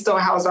 and we still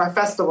house our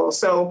festival.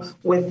 So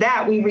with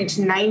that, we reached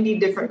 90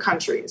 different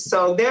countries.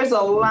 So there's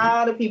a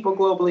lot of people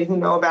globally who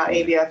know about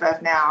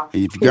ABFF now.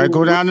 If you got to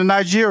go down to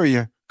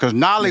Nigeria, because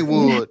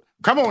Nollywood,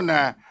 come on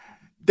now.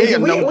 We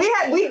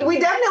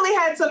definitely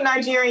had some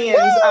Nigerians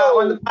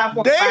on the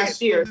platform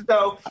last year.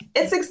 So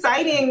it's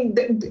exciting.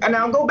 And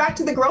I'll go back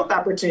to the growth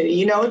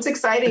opportunity. It's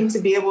exciting to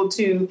be able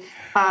to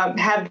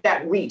have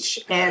that reach.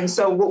 And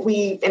so what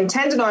we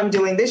intended on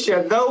doing this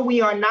year, though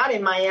we are not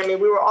in Miami,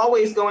 we were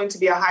always going to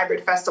be a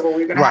hybrid festival.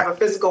 We were going to have a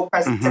physical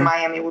presence in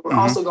Miami. We were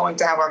also going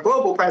to have our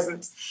global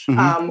presence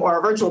or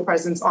a virtual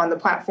presence on the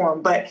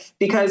platform. But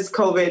because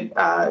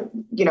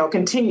COVID,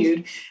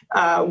 continued,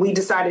 we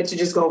decided to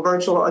just go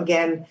virtual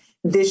again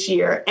this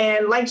year.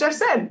 And like Jeff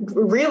said,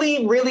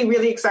 really, really,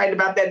 really excited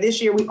about that.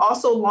 This year, we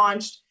also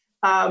launched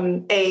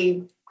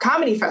a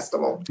comedy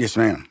festival. Yes,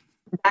 ma'am.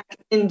 Back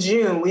in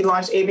June, we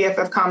launched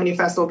ABFF Comedy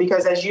Festival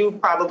because, as you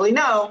probably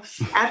know,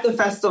 at the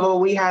festival,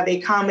 we have a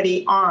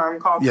comedy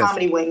arm called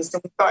Comedy Wings.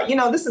 And we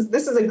thought, this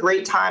is a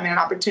great time and an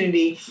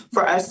opportunity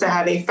for us to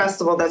have a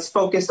festival that's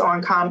focused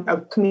on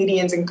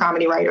comedians and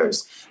comedy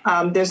writers.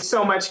 There's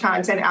so much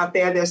content out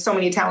there. There's so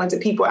many talented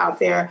people out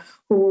there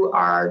who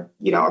are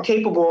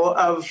capable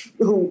of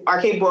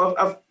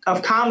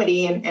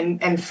comedy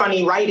and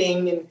funny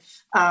writing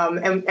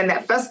And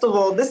that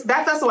festival,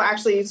 that festival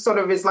actually sort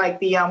of is like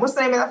the what's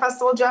the name of that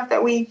festival, Jeff,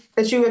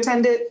 that you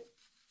attended?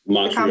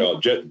 Montreal,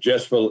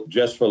 just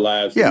for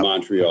laughs in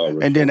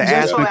Montreal, and then the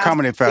Aspen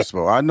Comedy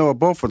Festival. I know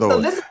both of those. So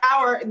this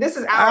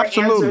is our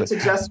answer to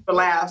Just for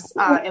Laughs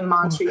in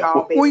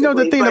Montreal. Well, you know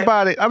the thing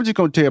about it. I'm just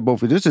going to tell you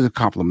both of you. This is a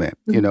compliment,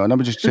 you know, and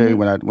I'm just tell you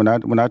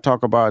when I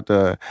talk about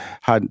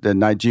how the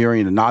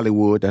Nigerian, the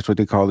Nollywood, that's what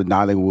they call it,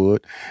 Nollywood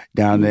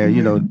down there.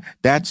 You know,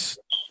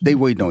 they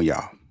waiting on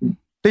y'all.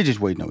 They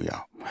just waiting on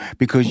y'all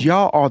because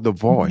y'all are the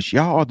voice.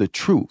 Y'all are the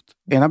truth.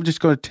 And I'm just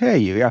going to tell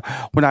you,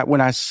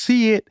 when I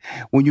see it,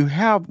 when you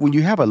have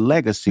a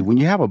legacy, when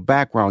you have a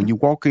background, you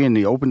walk in,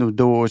 you open the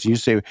doors, and you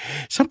say,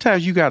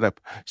 sometimes you got to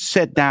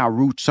set down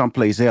roots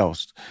someplace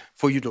else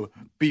for you to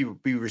be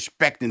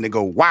respecting to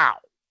go, wow,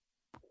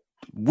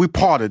 we're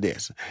part of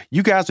this.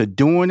 You guys are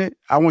doing it.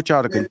 I want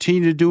y'all to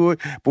continue to do it.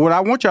 But what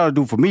I want y'all to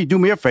do for me, do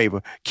me a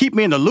favor, keep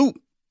me in the loop.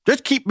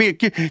 Just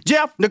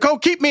Jeff, Nicole,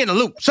 keep me in the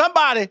loop.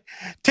 Somebody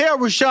tell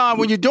Rushion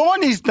when you're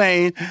doing these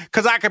things,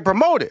 because I can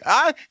promote it.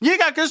 You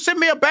got to send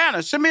me a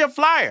banner, send me a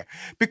flyer,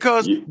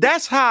 because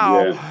that's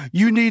how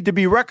you need to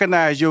be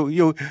recognized.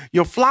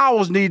 Your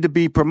flowers need to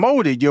be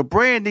promoted. Your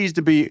brand needs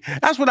to be.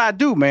 That's what I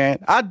do,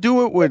 man. I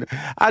do it with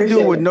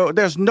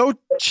there's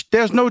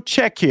no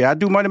check here. I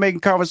do Money Making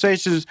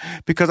Conversations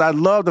because I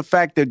love the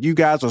fact that you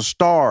guys are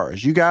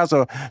stars. You guys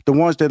are the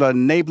ones that are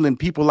enabling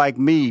people like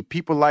me,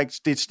 people like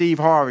Steve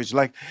Harvey's,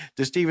 like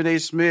the Stephen A.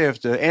 Smiths,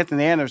 the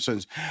Anthony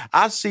Andersons.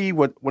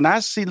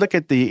 Look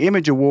at the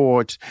Image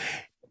Awards,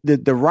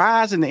 the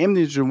rise in the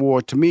Image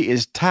Award to me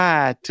is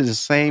tied to the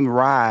same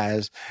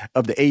rise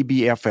of the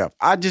ABFF.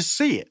 I just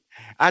see it.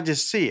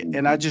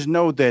 And I just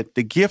know that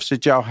the gifts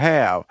that y'all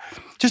have,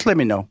 just let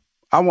me know.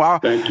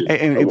 Thank you.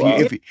 And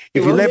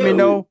if you let me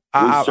know,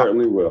 I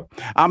certainly will.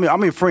 I'm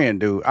your friend,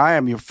 dude. I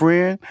am your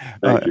friend.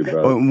 Thank you,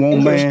 brother.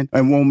 One man.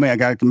 I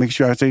got to make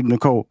sure I say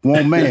Nicole.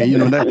 One man, you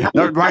know,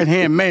 that right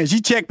hand man.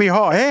 She checked me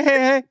hard.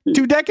 Hey.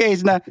 2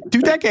 decades now.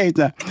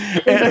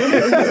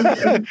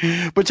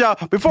 But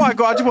y'all, before I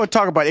go, I just want to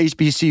talk about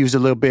HBCUs a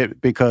little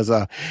bit because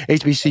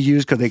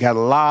HBCUs, they got a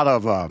lot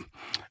of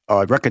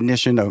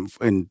recognition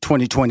in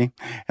 2020,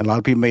 and a lot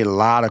of people made a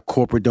lot of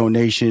corporate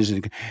donations,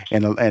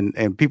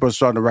 and people are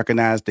starting to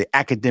recognize the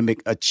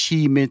academic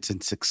achievements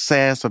and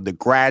success of the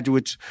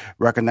graduates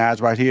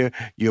recognized right here.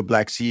 You're a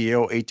Black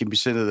CEO.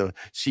 18% of the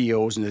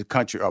CEOs in the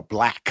country are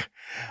Black,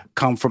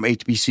 come from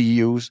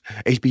HBCUs,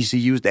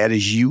 that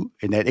is you,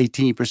 and that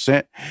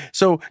 18%.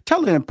 So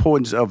tell the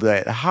importance of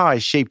that, how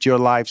it shaped your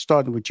life,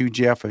 starting with you,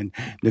 Jeff, and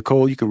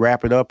Nicole. You can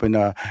wrap it up. And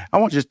I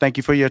want to just thank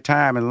you for your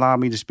time and allow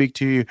me to speak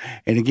to you.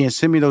 And again,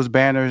 send me those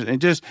banners.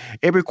 And just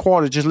every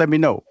quarter, just let me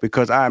know,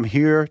 because I'm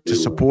here to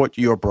support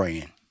your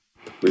brand.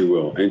 We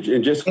will.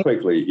 And just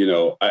quickly, you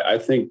know, I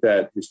think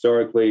that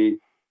historically,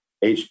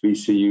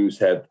 HBCUs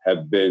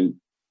have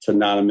been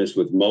synonymous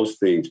with most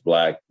things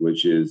Black,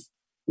 which is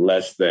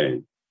less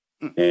than.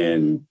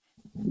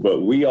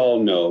 But we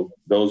all know,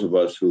 those of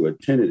us who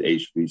attended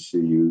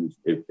HBCUs,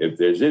 if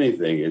there's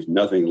anything, it's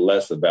nothing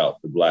less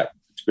about the Black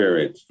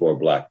experience for a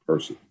Black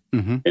person.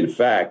 Mm-hmm. In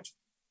fact,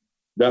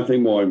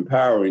 nothing more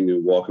empowering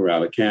than walk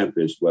around a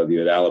campus, whether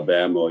you're at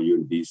Alabama or you're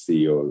in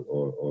DC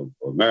or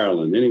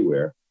Maryland,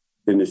 anywhere,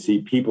 than to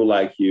see people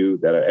like you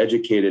that are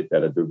educated,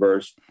 that are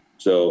diverse.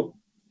 So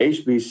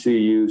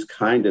HBCUs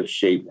kind of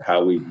shaped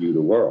how we view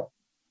the world.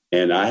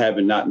 And I have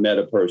not met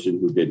a person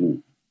who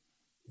didn't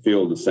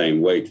feel the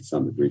same way to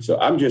some degree. So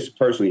I'm just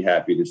personally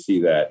happy to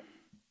see that.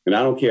 And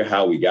I don't care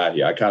how we got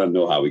here. I kind of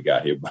know how we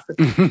got here, but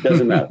it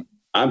doesn't matter.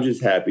 I'm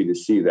just happy to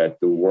see that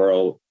the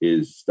world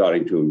is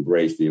starting to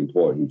embrace the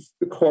importance,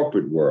 the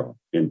corporate world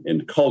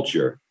and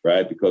culture,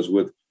 right? Because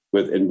with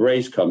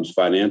embrace comes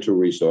financial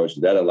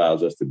resources that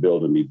allows us to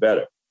build and be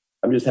better.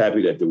 I'm just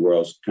happy that the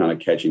world's kind of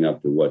catching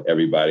up to what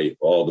everybody,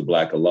 all the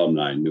Black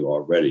alumni knew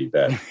already,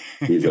 that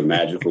these are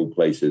magical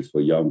places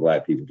for young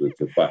Black people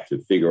to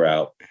figure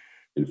out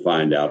and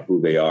find out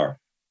who they are.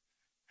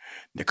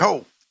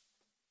 Nicole.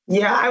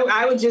 Yeah,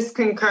 I would just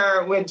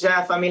concur with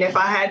Jeff. I mean, if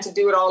I had to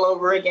do it all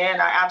over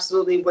again, I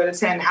absolutely would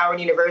attend Howard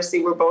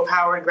University. We're both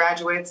Howard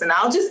graduates. And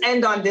I'll just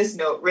end on this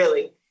note,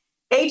 really.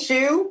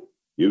 HU.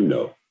 You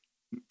know.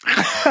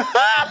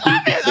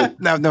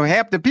 Now,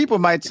 Hampton people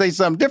might say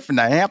something different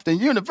now. Hampton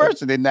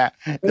University now.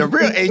 The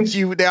real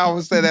HU, they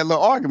always say that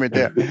little argument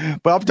there.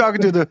 But I'm talking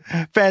to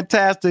the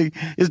fantastic,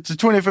 it's the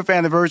 25th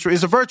anniversary.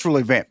 It's a virtual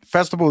event. The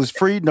festival is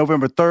free,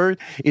 November 3rd.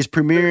 It's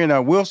premiering a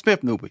Will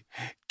Smith movie,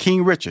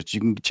 King Richard. You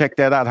can check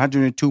that out.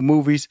 102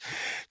 movies,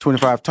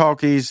 25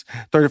 talkies,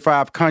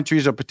 35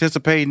 countries are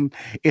participating.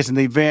 It's an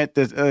event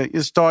that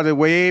it started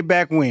way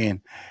back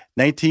when,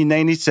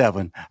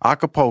 1997,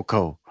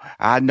 Acapulco.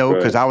 I know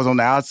because I was on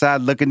the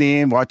outside looking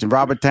in, watching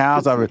Robert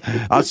Towns.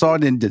 I saw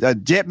it in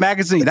Jet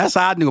magazine. That's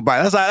how I knew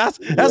about it.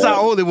 That's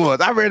how old it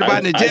was. I read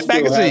about it in Jet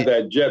magazine. I still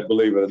have that Jet,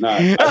 believe it or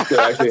not. I still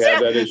actually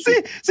have that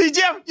issue. See,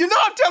 Jeff, you know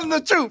I'm telling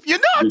the truth.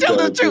 I'm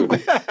telling the truth.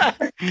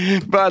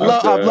 But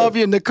I love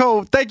you,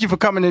 Nicole. Thank you for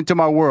coming into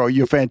my world.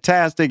 You're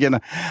fantastic, and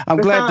I'm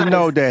glad to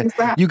know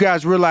that you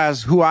guys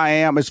realize who I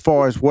am as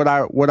far as what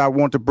I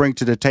want to bring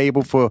to the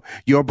table for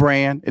your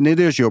brand, and it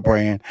is your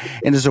brand,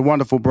 and it's a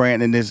wonderful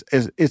brand, and it's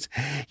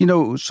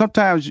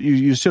sometimes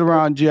you sit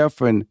around,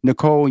 Jeff and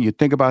Nicole, and you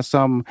think about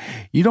something,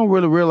 you don't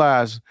really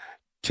realize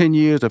 10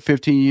 years or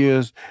 15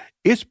 years,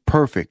 it's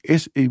perfect.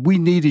 We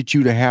needed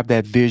you to have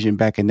that vision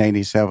back in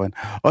 97.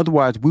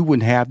 Otherwise, we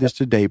wouldn't have this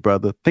today,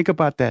 brother. Think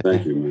about that.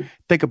 Thank you, man.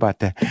 Think about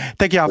that.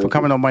 Thank y'all for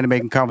coming on Money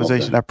Making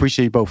Conversation. Okay. I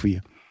appreciate both of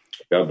you.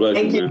 God bless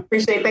you. Thank you.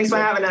 Appreciate it. Thanks for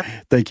having us.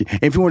 Thank you.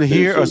 If you want to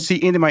hear or see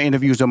any of my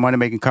interviews on Money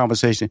Making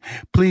Conversation,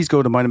 please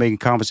go to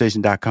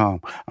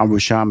moneymakingconversation.com. I'm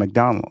Rushion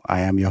McDonald. I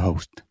am your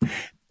host.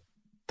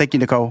 Thank you,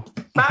 Nicole.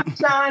 Bye,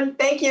 Sean.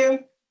 Thank you.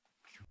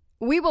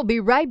 We will be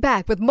right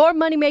back with more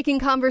Money Making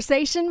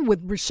Conversation with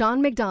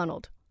Rushion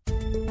McDonald.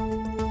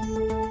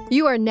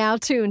 You are now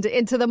tuned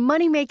into the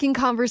Money Making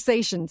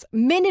Conversations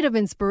Minute of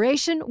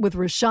Inspiration with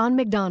Rushion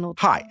McDonald.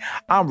 Hi,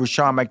 I'm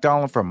Rushion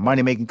McDonald from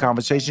Money Making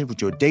Conversations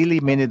with your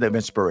daily Minute of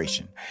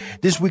Inspiration.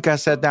 This week I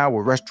sat down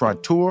with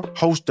restaurateur,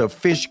 host of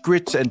Fish,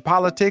 Grits, and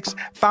Politics,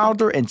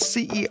 founder and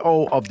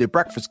CEO of The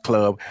Breakfast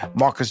Club,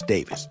 Marcus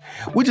Davis.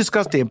 We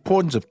discussed the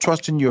importance of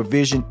trusting your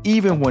vision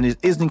even when it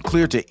isn't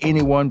clear to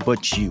anyone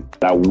but you.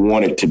 I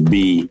wanted to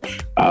be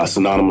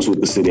synonymous with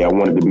the city. I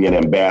wanted to be an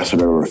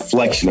ambassador, a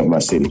reflection of my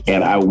city.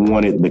 And I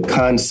wanted the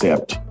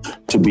concept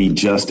to be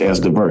just as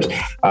diverse.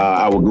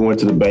 I would go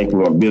into the bank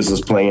with a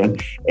business plan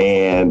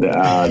and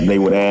they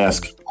would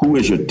ask, who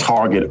is your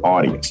target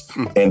audience?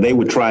 And they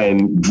would try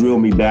and drill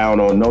me down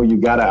on, no, you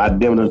got to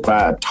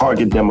identify a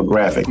target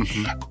demographic.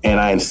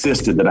 And I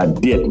insisted that I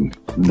didn't,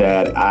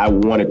 that I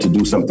wanted to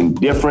do something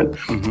different.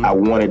 I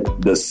wanted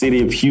the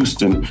city of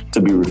Houston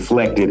to be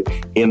reflected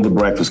in the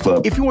Breakfast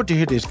Club. If you want to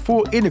hear this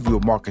full interview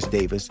with Marcus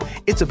Davis,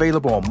 it's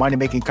available on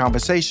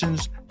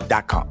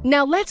moneymakingconversations.com.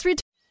 Now let's return.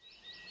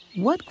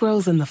 What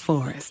grows in the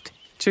forest?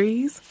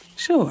 Trees?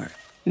 Sure.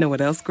 Know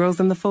what else grows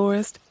in the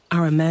forest?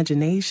 Our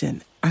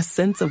imagination, our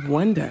sense of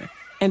wonder,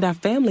 and our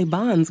family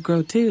bonds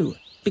grow too.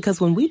 Because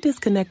when we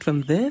disconnect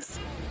from this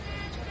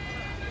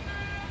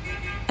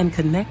and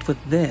connect with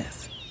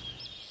this,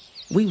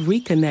 we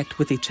reconnect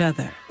with each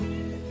other.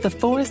 The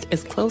forest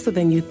is closer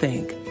than you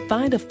think.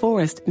 Find a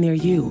forest near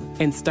you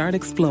and start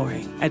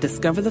exploring at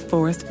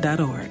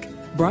discovertheforest.org.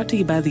 Brought to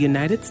you by the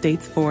United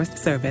States Forest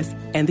Service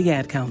and the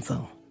Ad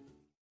Council.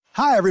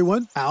 Hi,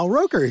 everyone. Al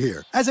Roker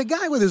here. As a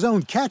guy with his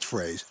own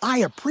catchphrase, I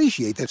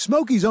appreciate that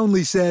Smokey's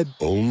only said,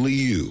 "Only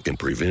you can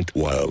prevent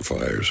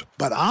wildfires."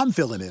 But I'm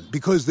filling in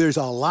because there's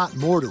a lot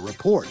more to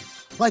report.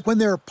 Like when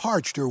there are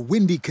parched or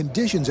windy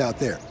conditions out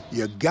there,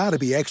 you gotta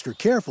be extra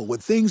careful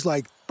with things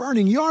like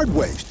burning yard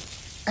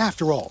waste.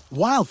 After all,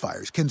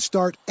 wildfires can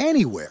start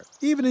anywhere,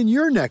 even in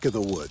your neck of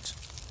the woods.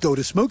 Go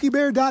to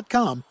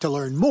SmokeyBear.com to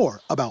learn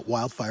more about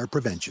wildfire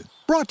prevention.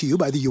 Brought to you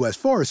by the U.S.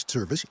 Forest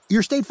Service,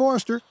 your state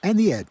forester, and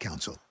the Ad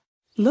Council.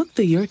 Look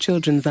through your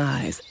children's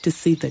eyes to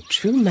see the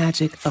true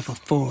magic of a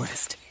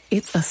forest.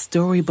 It's a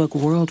storybook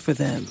world for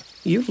them.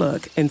 You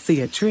look and see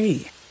a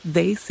tree.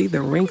 They see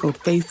the wrinkled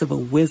face of a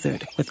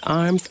wizard with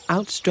arms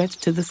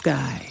outstretched to the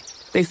sky.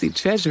 They see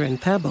treasure in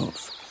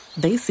pebbles.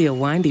 They see a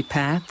windy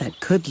path that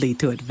could lead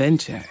to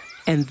adventure.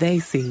 And they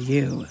see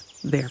you,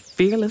 their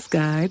fearless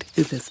guide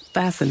through this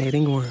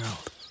fascinating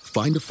world.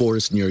 Find a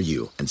forest near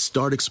you and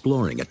start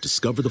exploring at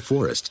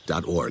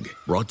discovertheforest.org.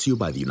 Brought to you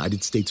by the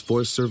United States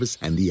Forest Service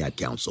and the Ad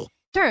Council.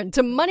 Turn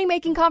to Money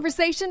Making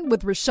Conversation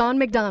with Rushion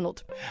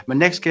McDonald. My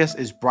next guest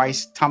is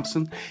Bryce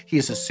Thompson. He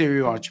is a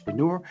serial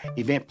entrepreneur,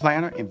 event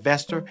planner,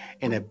 investor,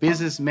 and a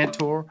business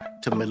mentor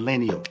to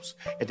millennials.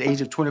 At the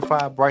age of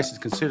 25, Bryce is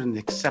considered an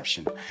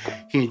exception.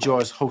 He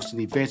enjoys hosting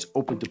events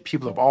open to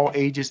people of all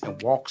ages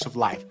and walks of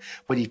life,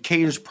 but he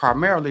caters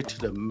primarily to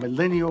the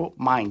millennial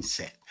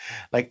mindset.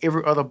 Like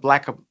every other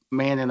black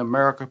man in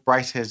America,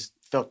 Bryce has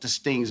felt the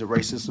stings of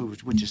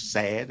racism, which is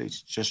sad.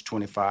 He's just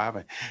 25.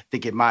 I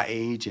think at my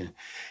age, and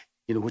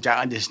which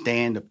I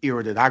understand the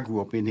era that I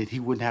grew up in, that he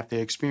wouldn't have to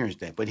experience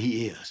that, but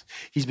he is.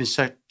 He's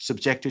been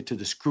subjected to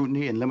the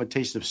scrutiny and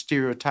limitation of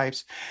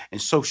stereotypes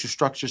and social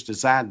structures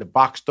designed to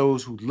box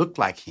those who look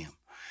like him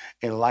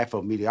in a life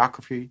of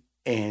mediocrity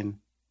and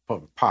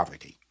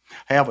poverty.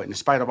 However, in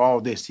spite of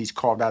all this, he's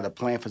carved out a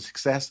plan for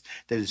success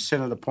that is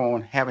centered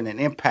upon having an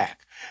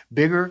impact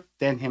bigger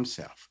than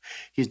himself.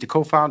 He's the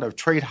co-founder of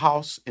Trade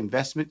House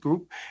Investment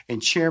Group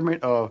and chairman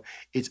of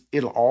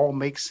It'll All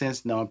Make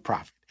Sense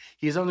nonprofit.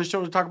 He's on the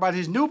show to talk about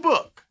his new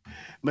book,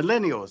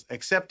 Millennials,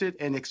 Accepted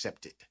and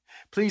Accepted.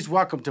 Please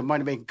welcome to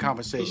Money Making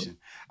Conversation.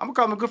 I'm going to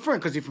call him a good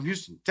friend because he's from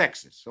Houston,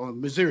 Texas, or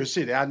Missouri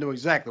City. I know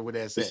exactly what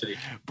that's at.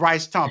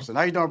 Bryce Thompson.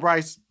 How you doing,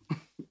 Bryce?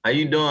 How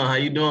you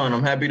doing?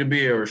 I'm happy to be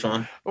here,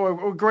 Rashawn.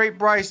 Well, great,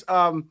 Bryce.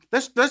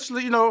 Let's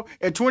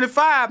at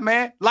 25,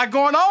 man, a lot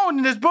going on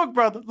in this book,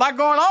 brother. A lot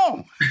going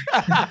on.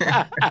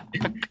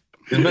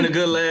 It's been a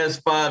good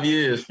last 5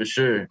 years for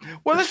sure.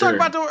 Well, let's talk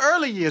about the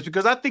early years,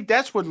 because I think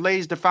that's what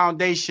lays the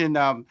foundation.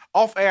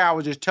 Off air, I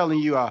was just telling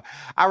you,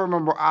 I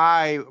remember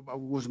I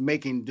was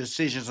making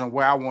decisions on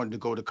where I wanted to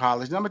go to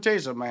college. And I'm going to tell you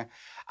something, man.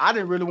 I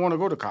didn't really want to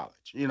go to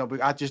college,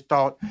 but I just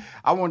thought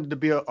I wanted to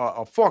be a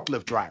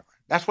forklift driver.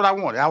 That's what I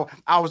wanted.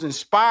 I was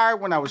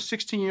inspired when I was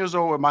 16 years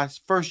old at my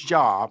first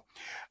job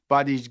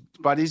by these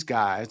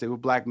guys. They were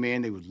black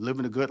men. They were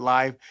living a good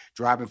life,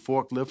 driving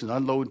forklifts and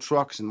unloading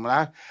trucks. And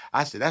when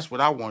I said, that's what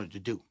I wanted to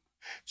do.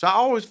 So I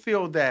always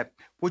feel that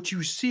what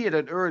you see at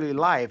an early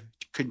life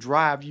can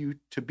drive you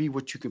to be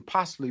what you can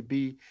possibly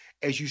be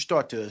as you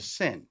start to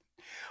ascend.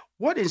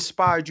 What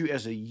inspired you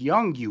as a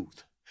young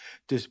youth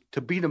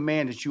to be the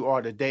man that you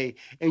are today,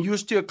 and you're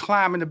still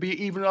climbing to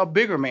be even a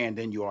bigger man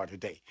than you are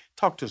today?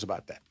 Talk to us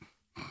about that.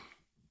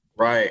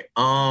 Right.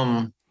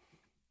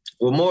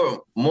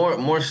 Well,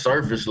 more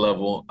surface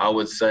level, I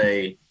would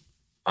say,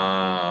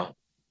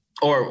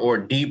 or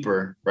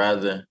deeper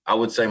rather. I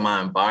would say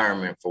my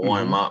environment for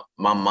one.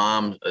 My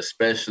mom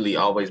especially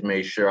always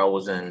made sure I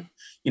was in,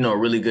 a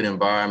really good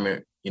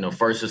environment.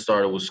 First it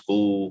started with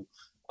school.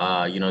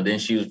 Then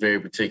she was very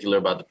particular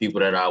about the people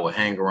that I would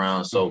hang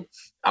around. So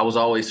I was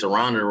always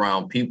surrounded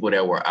around people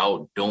that were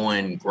out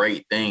doing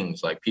great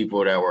things, like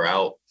people that were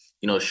out,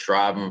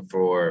 striving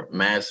for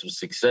massive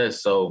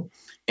success. So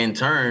in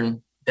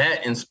turn,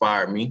 that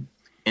inspired me.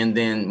 And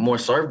then more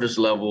surface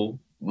level,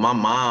 my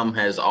mom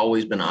has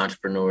always been an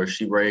entrepreneur.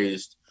 She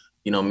raised,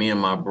 me and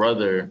my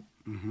brother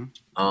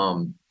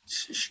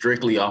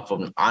strictly off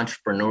of an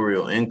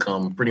entrepreneurial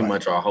income pretty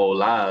much our whole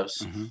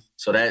lives.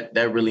 So that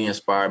really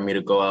inspired me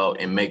to go out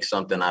and make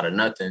something out of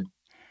nothing.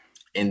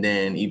 And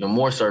then even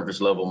more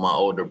surface level, my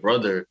older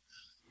brother,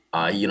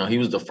 he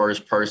was the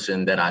first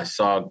person that I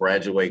saw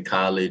graduate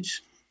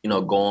college,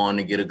 go on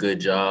to get a good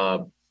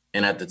job.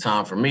 And at the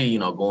time for me,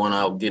 going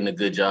out, getting a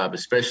good job,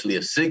 especially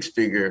a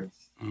six-figure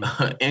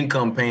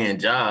income paying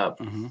job,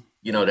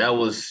 that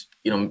was,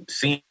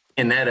 seeing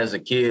that as a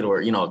kid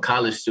or, a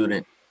college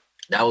student,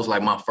 that was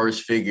like my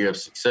first figure of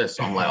success.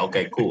 So I'm like,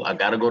 okay, cool. I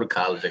got to go to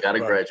college. I got to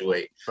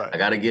graduate. I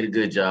got to get a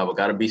good job. I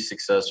got to be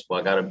successful.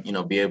 I got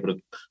to, be able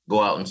to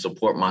go out and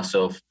support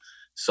myself.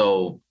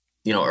 So,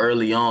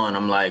 early on,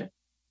 I'm like,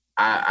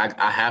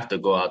 I have to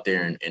go out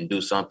there and do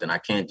something. I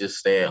can't just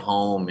stay at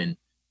home and,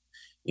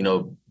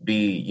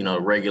 be,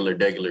 regular,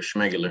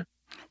 schmegular.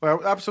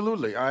 Well,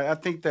 absolutely. I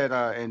think that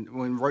and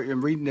when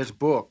reading this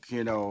book,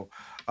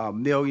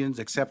 Millions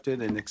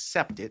Accepted and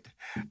Accepted,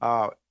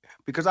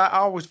 because I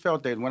always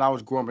felt that when I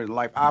was growing up in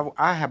life,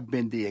 I have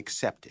been the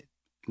accepted,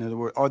 in other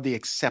words, or the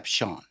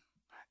exception.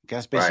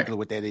 That's basically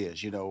what that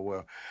is,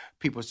 where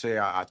people say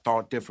I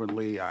thought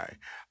differently, I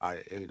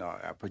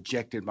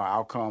projected my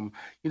outcome.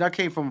 I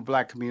came from a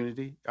black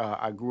community.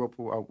 I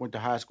went to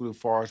high school in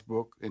Forest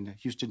Brook in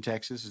Houston,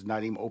 Texas. It's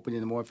not even open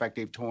anymore. In fact,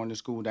 they've torn the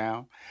school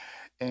down.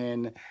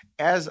 And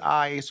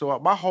so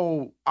my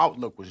whole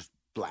outlook was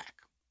black.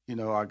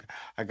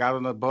 I got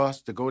on the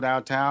bus to go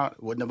downtown,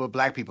 with no more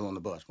black people on the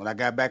bus. When I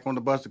got back on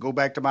the bus to go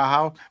back to my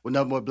house, with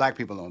no more black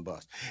people on the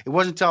bus. It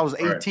wasn't until I was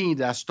 18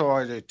 that I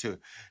started to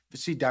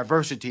see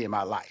diversity in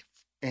my life.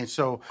 And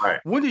so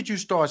when did you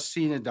start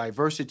seeing the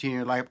diversity in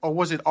your life, or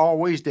was it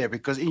always there?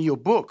 Because in your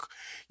book,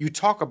 you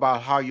talk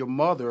about how your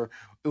mother,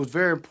 it was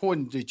very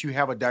important that you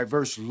have a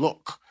diverse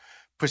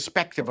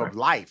perspective of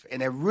life,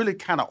 and it really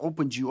kind of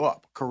opened you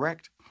up,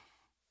 correct?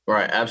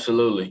 Right,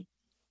 absolutely.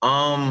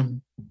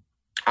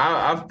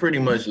 I've pretty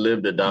much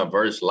lived a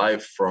diverse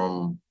life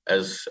from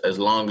as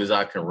long as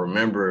I can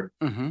remember.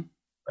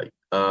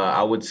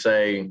 I would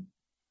say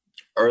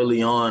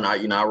early on,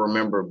 I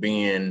remember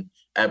being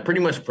at pretty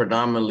much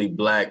predominantly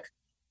black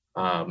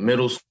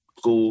middle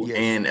school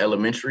and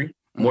elementary,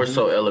 more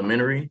so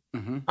elementary.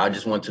 I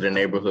just went to the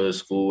neighborhood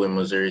school in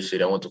Missouri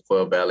City. I went to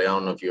Quail Valley. I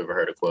don't know if you ever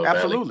heard of Quail Valley.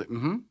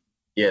 Absolutely.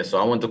 Yeah,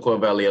 so I went to Quail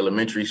Valley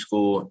Elementary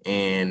School,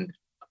 and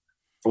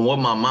from what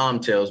my mom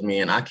tells me,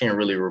 and I can't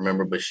really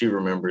remember, but she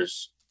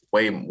remembers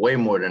way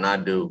more than I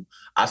do,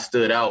 I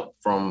stood out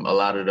from a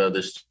lot of the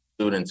other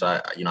students.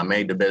 I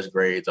made the best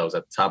grades. I was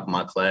at the top of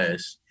my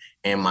class.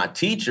 And my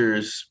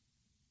teachers,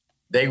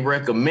 they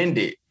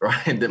recommended,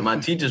 that my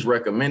teachers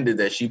recommended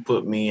that she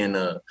put me in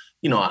a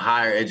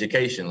higher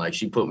education. Like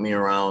she put me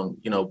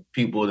around,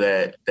 people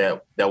that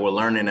were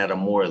learning at a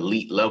more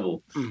elite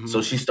level.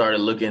 So she started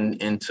looking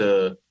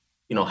into,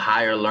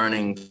 higher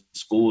learning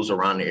schools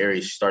around the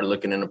area. She started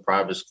looking into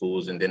private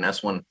schools. And then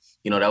that's when,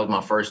 that was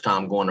my first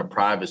time going to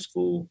private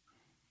school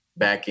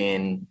back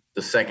in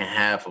the second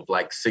half of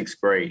like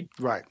sixth grade.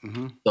 Right.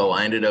 So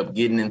I ended up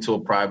getting into a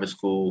private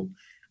school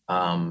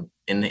in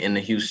the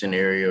Houston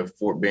area,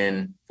 Fort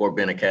Bend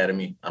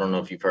Academy. I don't know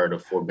if you've heard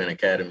of Fort Bend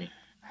Academy.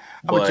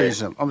 I'm gonna tell you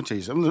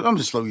something. I'm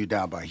gonna slow you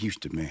down by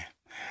Houston, man.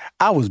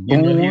 I was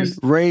born,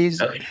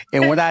 raised,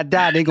 and when I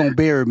die, they're gonna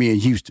bury me in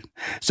Houston.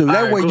 So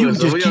that way you can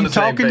just keep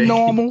talking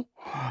normal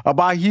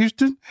about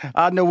Houston.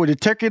 I know where the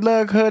Turkey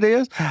Lug Hut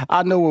is.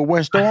 I know where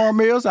West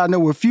Orem is. I know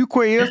where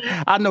Fuqua is.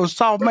 I know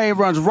South Main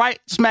runs right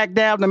smack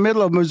dab in the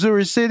middle of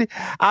Missouri City.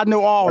 I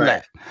know all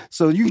that.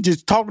 So you can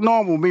just talk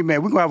normal with me,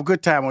 man. We're going to have a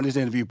good time on this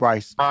interview,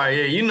 Bryce. All right,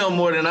 yeah, you know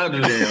more than I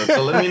do then,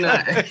 so let me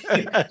not.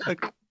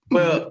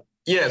 Well,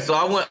 yeah, so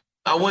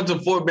I went to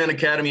Fort Bend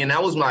Academy, and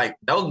that was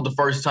the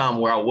first time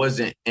where I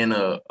wasn't in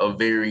a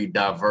very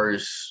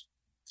diverse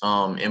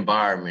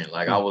environment.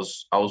 Like I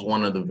was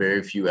one of the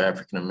very few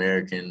African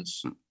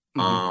Americans.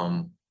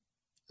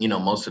 You know,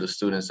 most of the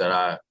students that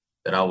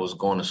I was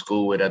going to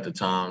school with at the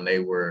time,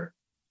 they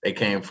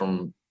came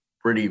from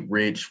pretty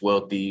rich,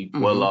 wealthy,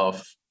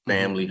 well-off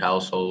family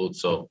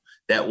households. So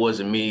that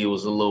wasn't me. It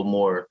was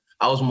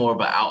I was more of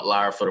an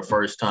outlier for the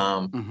first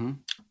time.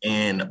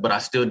 But I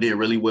still did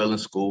really well in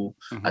school.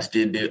 I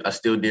still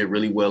did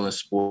really well in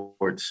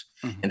sports.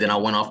 And then I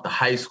went off to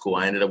high school.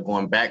 I ended up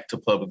going back to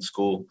public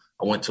school.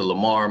 I went to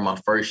Lamar my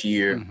first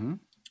year.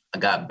 I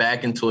got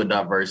back into a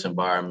diverse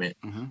environment.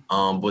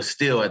 But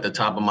still at the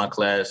top of my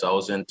class, I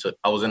was in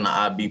the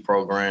IB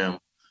program,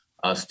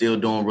 still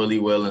doing really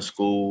well in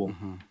school.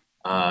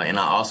 And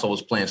I also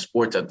was playing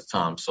sports at the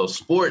time. So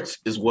sports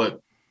is what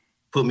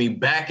put me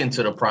back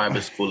into the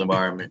private school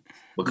environment,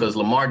 because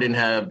Lamar didn't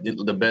have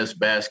the best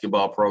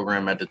basketball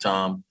program at the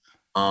time,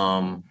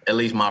 at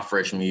least my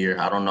freshman year.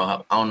 I don't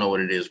know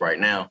what it is right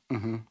now,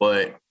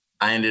 but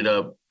I ended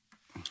up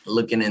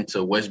looking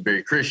into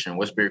Westbury Christian.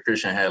 Westbury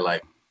Christian had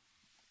like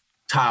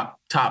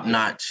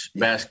top-notch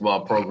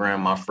basketball program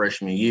my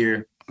freshman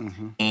year,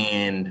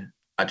 and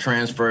I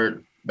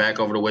transferred back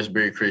over to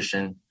Westbury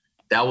Christian.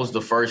 That was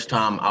the first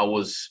time I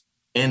was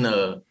in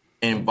an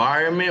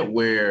environment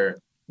where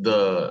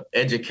the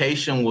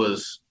education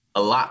was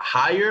a lot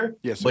higher,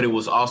 but it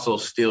was also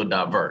still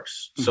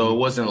diverse. So it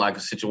wasn't like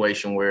a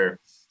situation where,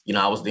 you know,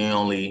 I was the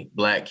only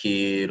Black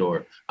kid,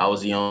 or I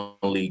was the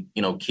only,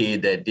 you know,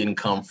 kid that didn't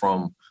come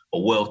from a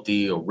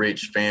wealthy or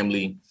rich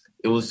family.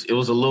 It was a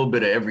little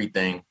bit of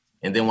everything.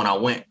 And then when I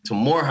went to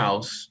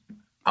Morehouse,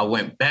 I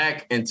went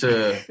back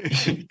into,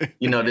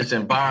 you know, this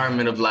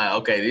environment of like,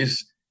 okay,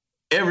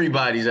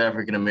 everybody's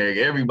African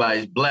American,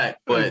 everybody's Black.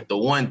 But the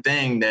one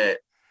thing that,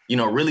 you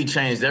know, really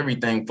changed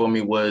everything for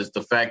me was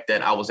the fact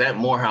that I was at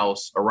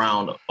Morehouse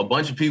around a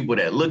bunch of people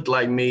that looked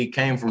like me,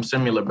 came from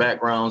similar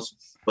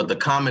backgrounds, but the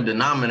common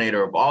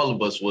denominator of all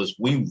of us was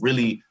we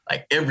really,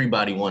 like,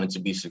 everybody wanted to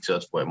be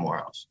successful at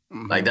Morehouse.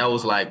 Like, that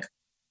was like,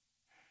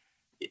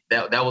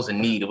 that was a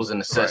need. It was a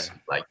necessity.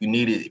 Like, you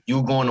needed, if you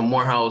were going to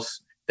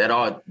Morehouse,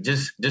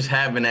 just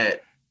having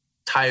that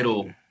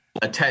title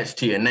attached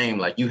to your name,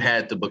 like, you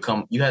had to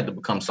become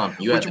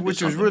something.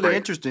 Which was really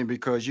interesting,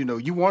 because, you know,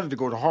 you wanted to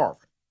go to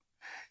Harvard.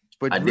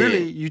 But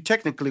you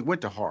technically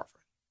went to Harvard,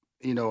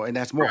 you know, and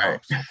that's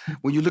Morehouse.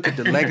 When you look at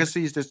the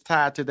legacies that's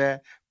tied to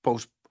that,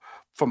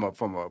 from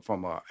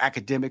a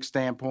academic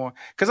standpoint,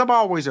 because I'm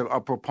always a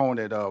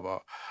proponent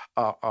of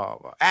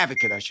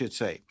advocate, I should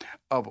say,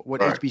 of what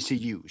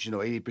HBCUs. You know,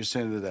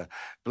 80% of the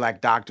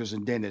Black doctors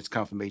and dentists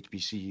come from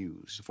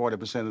HBCUs.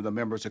 40% of the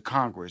members of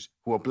Congress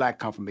who are Black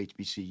come from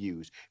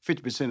HBCUs.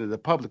 50% of the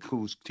public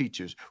schools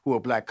teachers who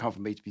are Black come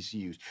from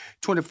HBCUs.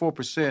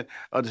 24%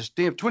 of the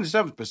STEM,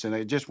 27%,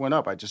 it just went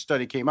up. A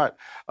study came out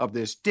of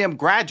the STEM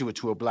graduates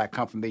who are Black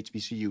come from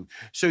HBCU.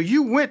 So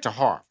you went to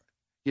Harvard.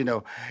 You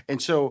know,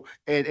 and so,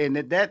 and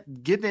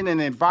that getting in an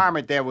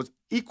environment that was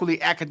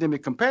equally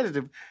academic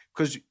competitive,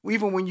 because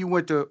even when you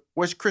went to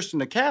West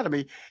Christian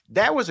Academy,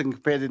 that was a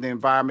competitive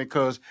environment,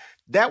 because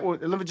that was,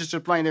 let me just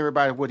explain to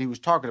everybody what he was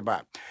talking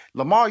about.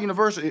 Lamar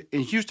University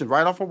in Houston,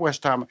 right off of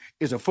Westheimer,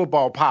 is a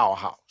football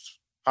powerhouse.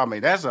 I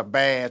mean, that's a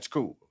bad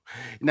school.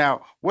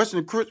 Now,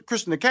 Western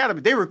Christian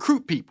Academy, they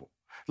recruit people.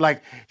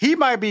 Like,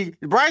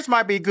 Bryce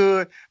might be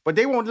good, but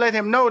they won't let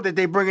him know that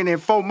they're bringing in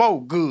 4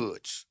 more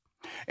goods.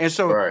 And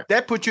so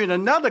that puts you in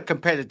another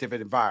competitive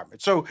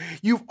environment. So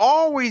you've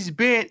always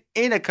been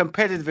in a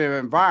competitive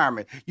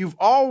environment. You've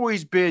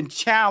always been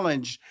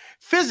challenged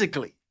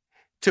physically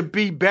to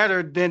be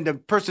better than the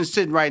person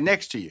sitting right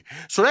next to you.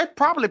 So that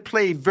probably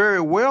played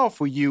very well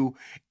for you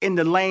in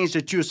the lanes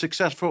that you're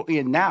successful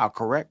in now,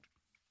 correct?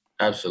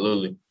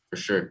 Absolutely, for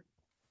sure.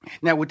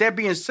 Now, with that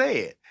being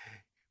said,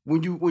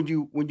 when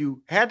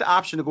you had the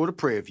option to go to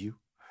Prairie View,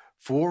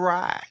 full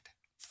ride,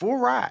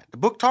 the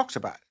book talks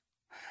about it.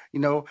 You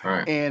know,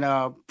 and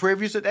Prairie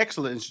View's an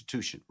excellent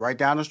institution, right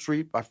down the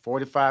street, about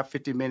 45,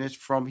 50 minutes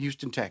from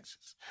Houston,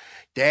 Texas.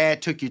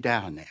 Dad took you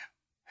down there.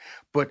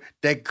 But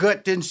that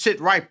gut didn't sit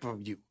right for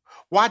you.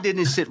 Why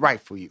didn't it sit right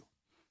for you?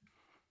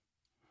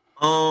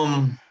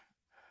 You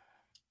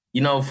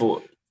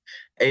know,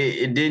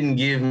 it didn't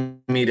give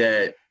me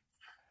that,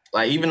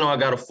 like, even though I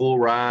got a full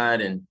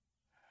ride and,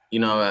 you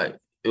know,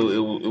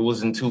 it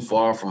wasn't too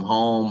far from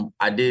home,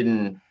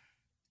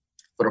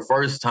 for the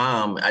first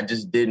time, I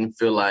just didn't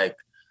feel like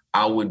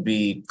I would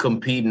be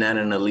competing at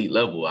an elite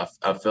level.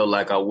 I felt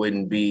like I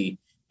wouldn't be,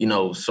 you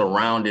know,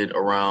 surrounded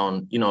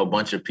around, you know, a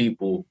bunch of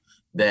people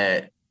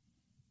that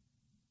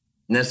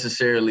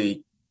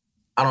necessarily,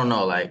 I don't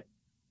know, like,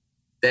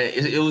 that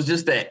it was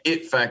just that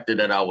it factor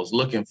that I was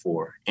looking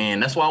for.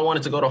 And that's why I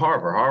wanted to go to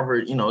Harvard.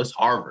 Harvard, you know, it's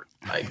Harvard.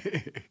 Like,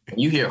 when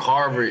you hear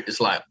Harvard, it's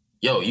like,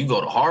 yo, you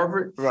go to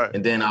Harvard? Right.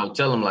 And then I'll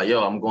tell them, like,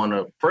 yo, I'm going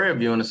to Prairie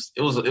View. And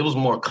it was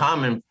more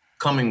common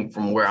coming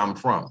from where I'm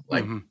from.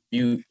 Like,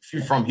 if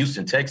you're from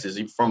Houston, Texas,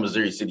 you're from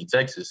Missouri City,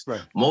 Texas,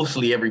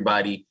 mostly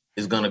everybody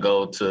is going to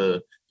go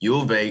to U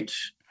of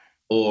H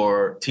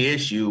or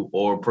TSU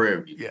or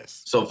Prairie View.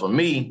 Yes. So for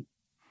me,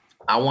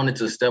 I wanted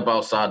to step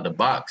outside the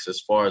box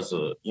as far as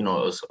a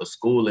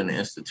school and an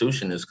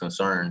institution is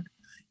concerned.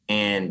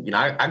 And, you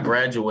know, I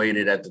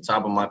graduated at the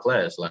top of my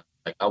class. Like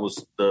I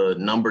was the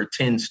number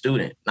 10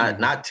 student, not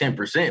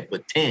 10%,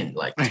 but 10,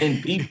 like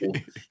 10 people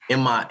in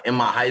my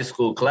high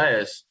school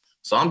class.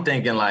 So I'm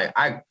thinking like,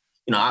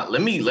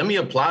 let me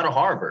apply to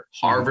Harvard.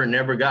 Harvard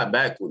never got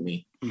back with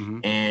me.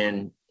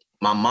 And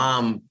my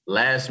mom,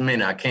 last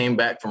minute, I came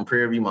back from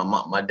Prairie View.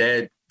 My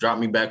dad dropped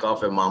me back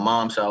off at my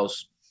mom's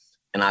house.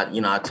 And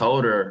I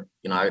told her,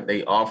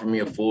 they offered me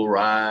a full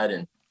ride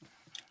and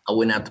I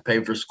wouldn't have to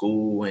pay for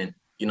school. And,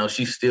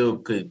 she still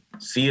could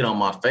see it on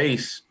my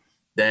face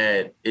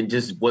that it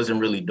just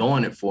wasn't really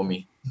doing it for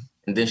me.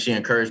 And then she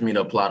encouraged me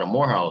to apply to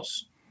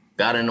Morehouse.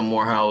 Got into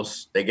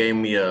Morehouse. They gave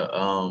me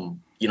a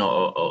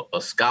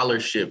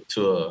scholarship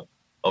to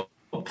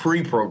a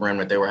pre-program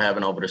that they were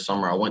having over the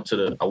summer. I went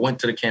to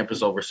the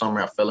campus over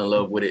summer. I fell in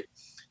love with it.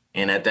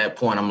 And at that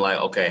point, I'm like,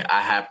 okay,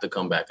 I have to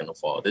come back in the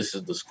fall. This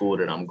is the school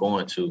that I'm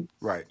going to.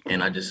 Right.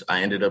 And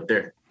I ended up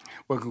there.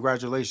 Well,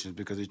 congratulations,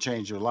 because it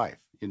changed your life.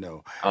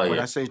 When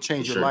I say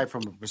change your sure. life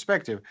from a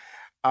perspective,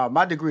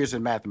 my degree is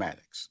in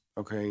mathematics,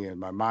 okay, and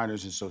my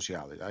minor's in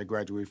sociology. I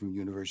graduated from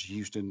University of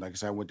Houston. Like I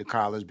said, I went to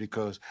college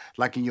because,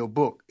 like in your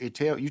book,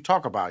 you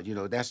talk about,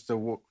 that's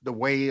the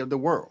way of the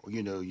world.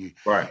 You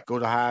go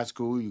to high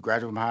school, you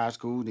graduate from high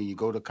school, then you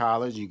go to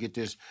college, you get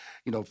this,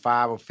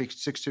 5 or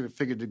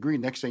 6-figure degree.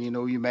 Next thing you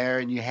know, you're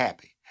married and you're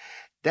happy.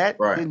 That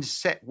didn't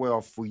set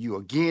well for you.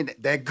 Again,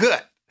 that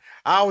gut.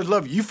 I always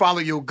love you. You follow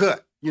your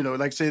gut.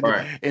 Like I said,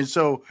 and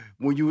so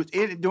when you were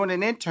doing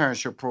an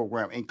internship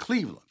program in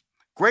Cleveland,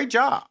 great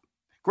job,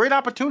 great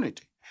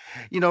opportunity,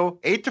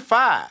 8 to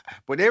 5.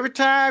 But every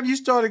time you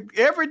started,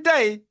 every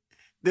day,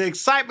 the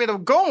excitement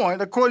of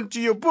going, according to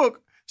your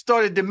book,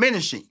 started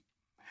diminishing.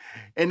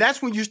 And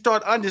that's when you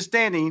start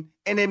understanding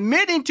and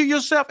admitting to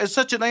yourself at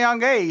such a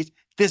young age,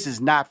 this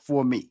is not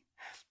for me.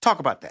 Talk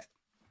about that.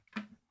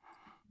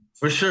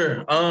 For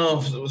sure.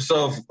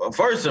 So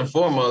first and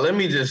foremost, let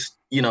me just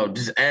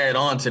add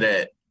on to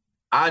that.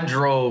 I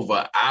drove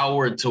an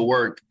hour to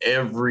work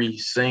every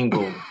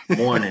single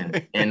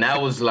morning. And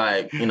that was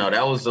like,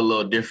 that was a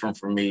little different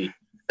for me.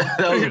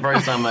 That was the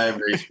first time I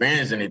ever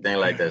experienced anything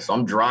like that. So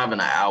I'm driving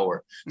an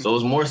hour. So it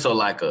was more so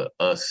like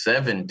a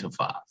 7 to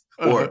 5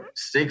 or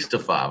 6 to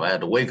 5. I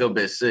had to wake up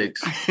at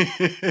 6,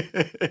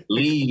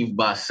 leave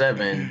by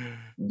 7,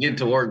 get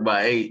to work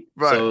by 8.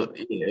 Right. So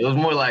it was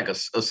more like a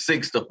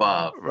 6 to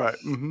 5. Right.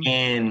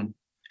 And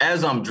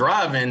as I'm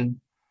driving,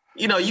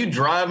 you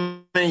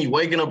driving, you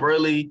waking up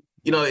early,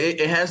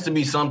 it has to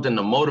be something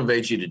to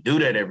motivate you to do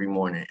that every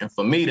morning. And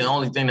for me, the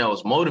only thing that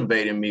was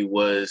motivating me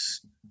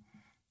was,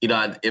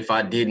 if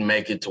I didn't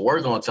make it to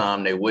work on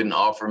time, they wouldn't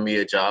offer me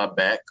a job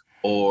back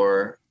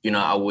or,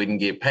 I wouldn't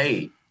get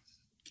paid.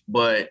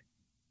 But,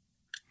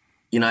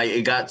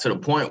 it got to the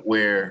point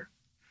where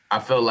I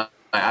felt like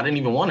I didn't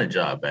even want a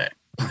job back.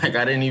 Like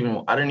I didn't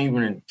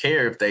even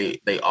care if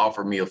they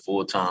offered me a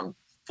full-time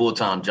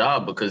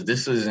job, because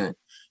this isn't,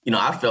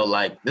 I felt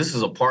like this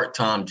is a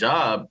part-time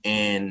job.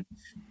 And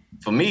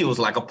for me, it was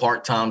like a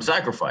part-time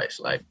sacrifice.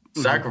 Like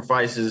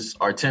sacrifices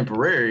are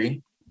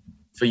temporary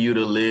for you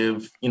to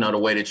live, the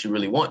way that you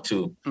really want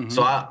to.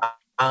 So I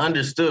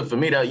understood for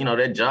me that,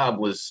 that job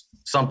was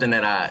something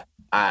that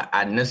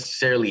I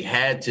necessarily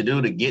had to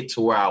do to get to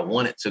where I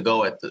wanted to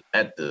go at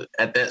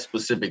that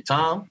specific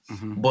time.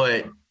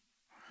 But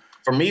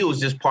for me, it was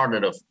just part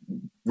of the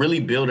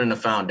really building the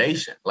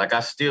foundation. Like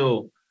I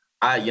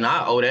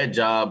owe that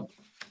job,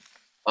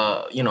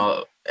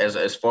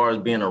 as far as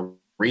being a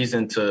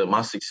reason to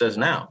my success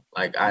now.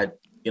 Like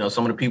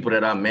some of the people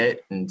that I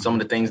met and some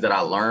of the things that I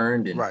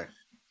learned, and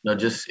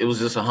it was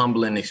just a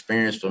humbling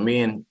experience for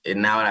me. And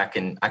now I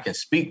can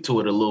speak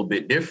to it a little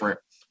bit different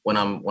when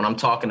I'm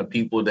talking to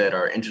people that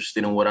are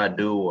interested in what I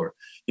do, or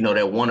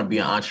that want to be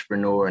an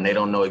entrepreneur and they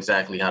don't know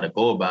exactly how to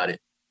go about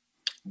it.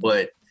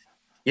 But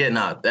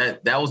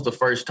that was the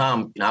first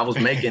time I was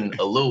making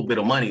a little bit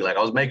of money. Like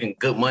I was making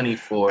good money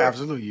for a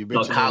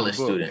college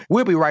student.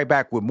 We'll be right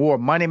back with more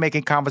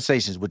money-making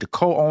conversations with the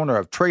co-owner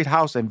of Trade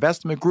House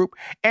Investment Group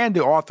and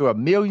the author of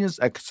Millions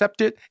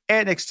Accepted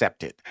and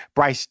Accepted,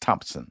 Bryce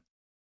Thompson.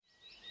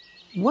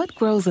 What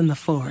grows in the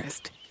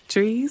forest?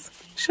 Trees?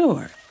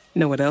 Sure.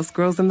 Know what else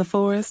grows in the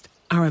forest?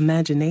 Our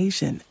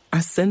imagination,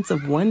 our sense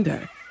of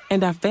wonder,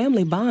 and our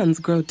family bonds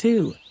grow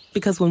too.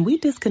 Because when we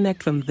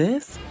disconnect from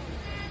this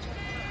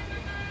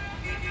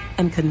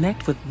and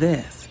connect with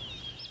this,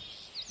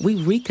 we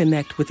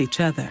reconnect with each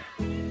other.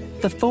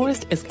 The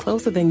forest is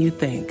closer than you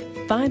think.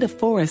 Find a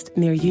forest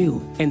near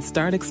you and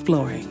start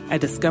exploring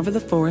at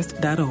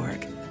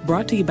discovertheforest.org.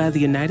 Brought to you by the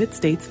United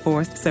States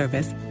Forest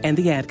Service and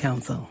the Ad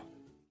Council.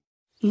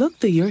 Look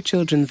through your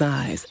children's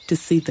eyes to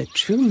see the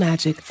true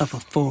magic of a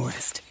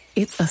forest.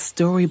 It's a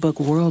storybook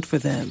world for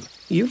them.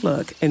 You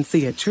look and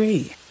see a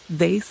tree.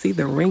 They see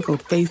the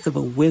wrinkled face of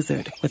a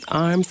wizard with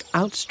arms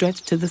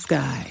outstretched to the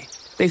sky.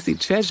 They see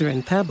treasure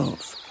in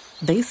pebbles.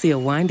 They see a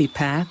windy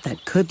path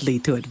that could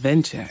lead to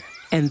adventure.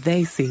 And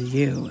they see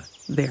you,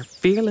 their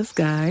fearless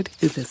guide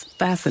through this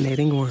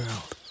fascinating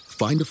world.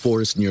 Find a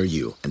forest near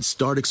you and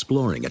start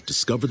exploring at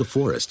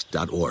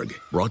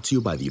discovertheforest.org. Brought to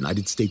you by the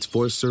United States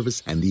Forest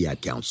Service and the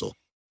Ad Council.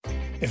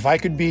 If I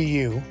could be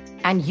you.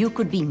 And you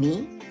could be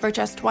me for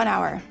just 1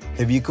 hour.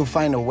 If you could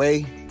find a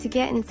way. To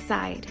get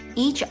inside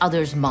each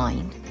other's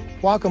mind.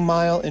 Walk a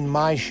mile in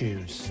my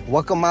shoes.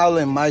 Walk a mile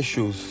in my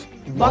shoes.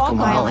 Walk a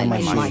mile in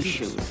my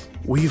shoes.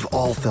 We've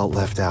all felt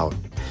left out.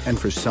 And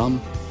for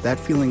some, that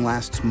feeling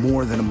lasts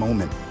more than a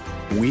moment.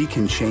 We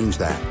can change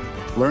that.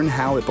 Learn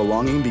how at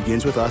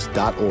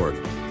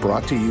belongingbeginswithus.org.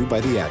 Brought to you by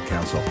the Ad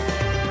Council.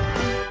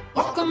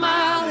 Walk a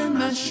mile in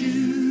my shoes.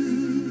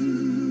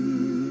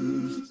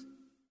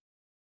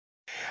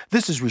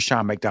 This is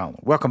Rushion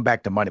McDonald. Welcome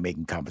back to Money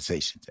Making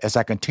Conversations as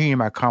I continue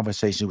my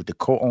conversation with the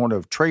co-owner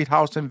of Trade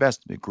House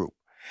Investment Group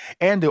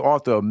and the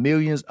author of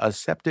Millions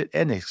Accepted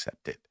and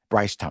Accepted,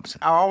 Bryce Thompson.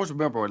 I always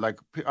remember, like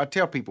I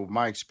tell people,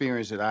 my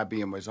experience at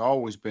IBM has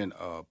always been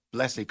a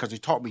blessing because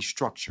it taught me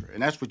structure,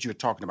 and that's what you're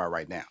talking about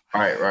right now.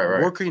 Right.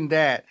 Working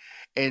that,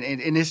 and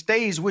it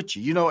stays with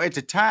you. You know, at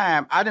the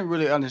time, I didn't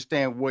really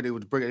understand what it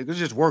would bring. It was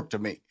just work to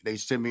me. They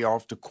sent me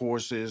off to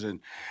courses, and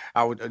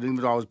even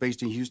though I was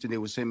based in Houston, they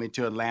would send me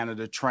to Atlanta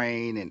to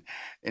train,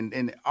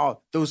 and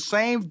all those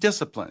same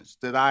disciplines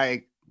that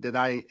I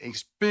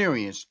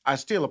experienced, I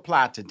still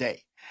apply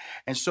today.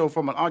 And so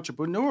from an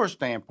entrepreneurial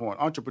standpoint,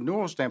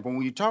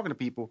 when you're talking to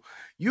people,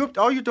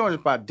 all you're doing is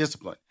about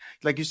discipline.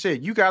 Like you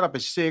said, you got up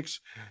at 6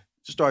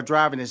 to start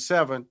driving at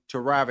 7 to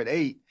arrive at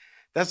 8.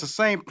 That's the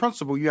same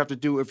principle you have to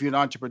do if you're an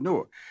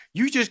entrepreneur.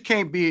 You just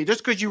can't be,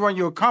 just because you run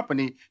your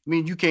company,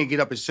 mean you can't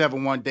get up at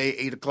 7 one day,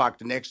 8 o'clock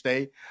the next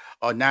day,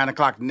 or 9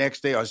 o'clock the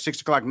next day, or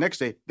 6 o'clock the next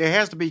day. There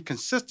has to be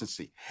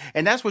consistency.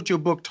 And that's what your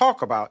book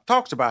talks about,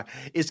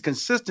 is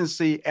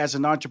consistency as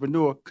an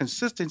entrepreneur,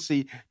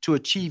 consistency to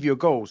achieve your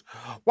goals.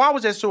 Why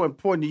was that so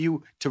important to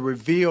you to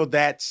reveal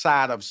that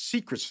side of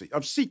secrets,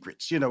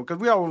 because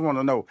we always want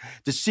to know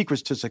the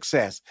secrets to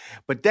success.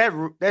 But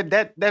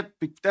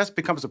that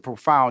becomes a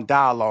profound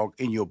dialogue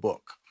in your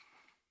book.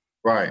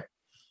 Right.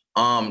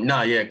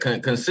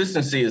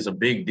 Consistency is a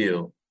big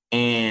deal.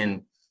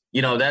 And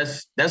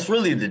that's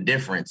really the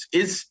difference.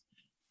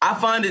 I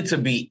find it to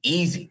be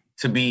easy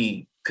to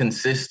be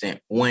consistent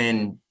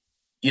when,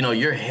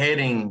 you're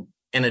heading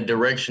in a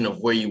direction of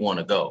where you want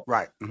to go.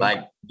 Right. Mm-hmm.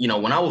 Like,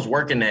 when I was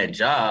working that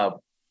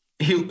job,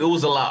 it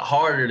was a lot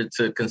harder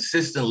to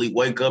consistently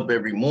wake up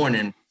every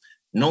morning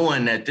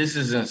knowing that this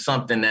isn't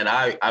something that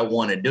I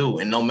want to do.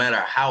 And no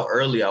matter how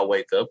early I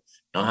wake up,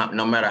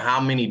 no matter how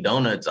many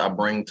donuts I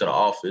bring to the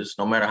office,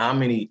 no matter how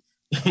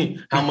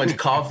much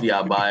coffee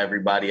I buy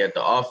everybody at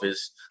the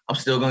office, I'm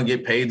still going to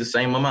get paid the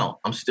same amount.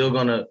 I'm still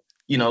going to,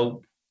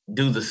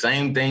 do the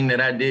same thing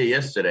that I did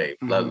yesterday.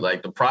 Mm-hmm.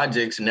 Like the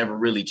projects never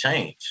really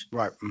change.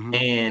 Right. Mm-hmm.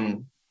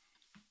 And,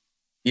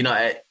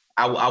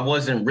 I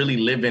wasn't really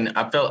living.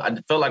 I felt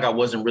like I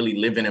wasn't really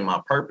living in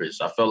my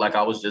purpose. I felt like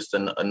I was just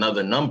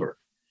another number.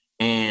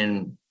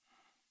 And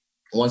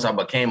once I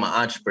became an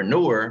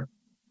entrepreneur,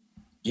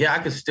 I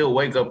could still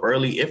wake up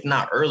early, if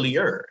not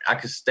earlier. I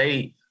could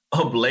stay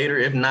up later,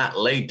 if not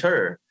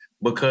later,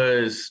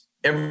 because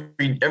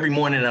every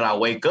morning that I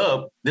wake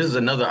up, this is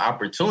another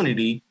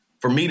opportunity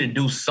for me to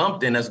do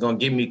something that's going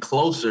to get me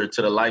closer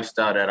to the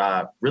lifestyle that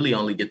I really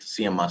only get to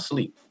see in my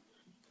sleep.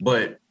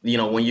 But,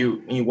 when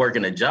you work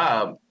in a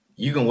job,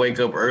 you can wake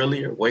up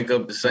earlier, wake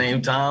up the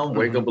same time,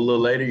 wake up a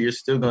little later, you're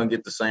still going to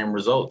get the same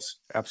results.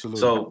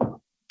 Absolutely.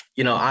 So,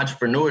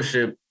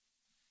 entrepreneurship,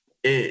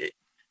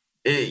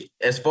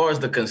 as far as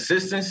the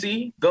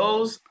consistency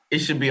goes, it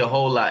should be a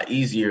whole lot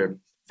easier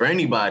for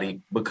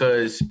anybody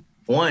because,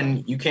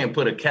 one, you can't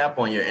put a cap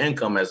on your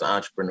income as an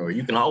entrepreneur.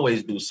 You can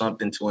always do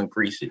something to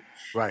increase it.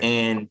 Right.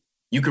 And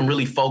you can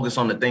really focus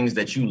on the things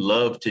that you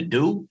love to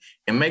do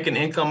and make an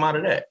income out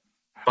of that.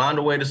 Find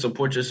a way to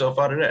support yourself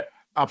out of that.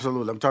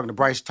 Absolutely. I'm talking to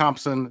Bryce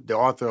Thompson, the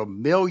author of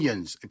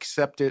Millions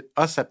Accepted,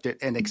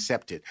 and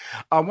Accepted.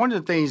 One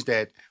of the things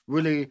that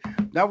really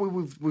now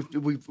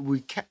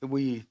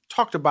we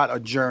talked about a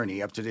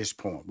journey up to this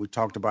point. We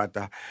talked about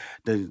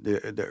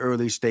the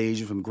early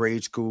stages from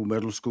grade school,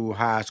 middle school,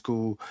 high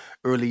school,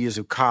 early years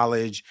of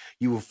college.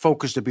 You were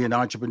focused to be an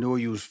entrepreneur.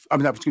 You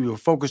were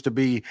focused to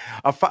be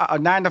a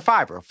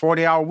 9-to-5er, a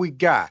 40-hour week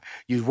guy.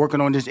 You was working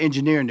on this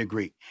engineering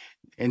degree,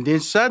 and then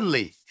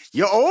suddenly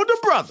your older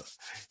brother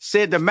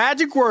said the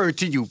magic word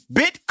to you,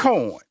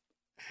 Bitcoin.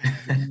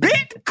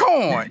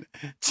 Bitcoin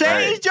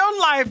changed your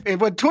life in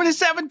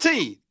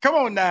 2017. Come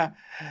on now.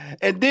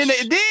 And then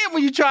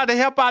when you tried to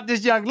help out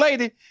this young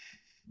lady,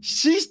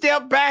 She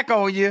stepped back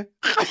on you.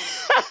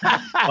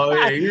 Oh,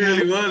 yeah, you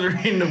really was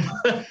reading the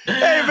book.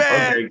 Hey,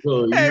 man. Okay,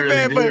 cool. You hey,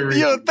 really man,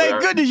 but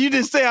thank goodness you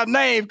didn't say her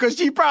name because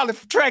she probably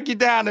track you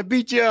down and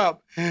beat you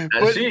up.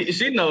 But,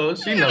 she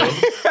knows. She knows.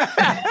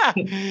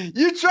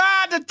 You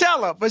tried to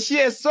tell her, but she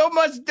has so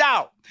much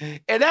doubt.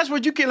 And that's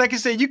what you can, like I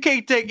said, you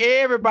can't take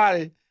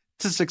everybody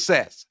to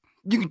success.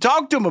 You can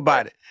talk to them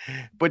about it,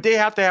 but they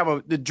have to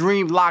have the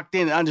dream locked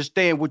in and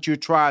understand what you're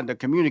trying to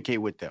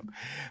communicate with them.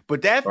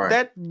 But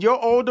that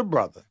your older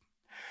brother,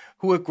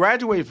 who had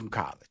graduated from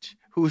college,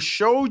 who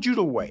showed you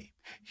the way,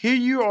 here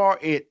you are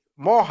at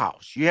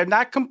Morehouse. You have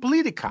not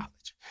completed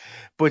college,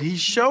 but he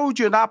showed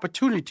you an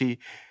opportunity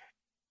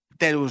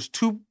that it was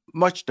too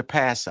much to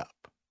pass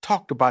up.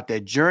 Talked about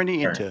that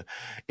journey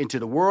into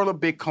the world of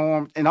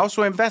Bitcoin and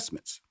also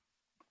investments.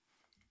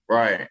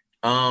 Right.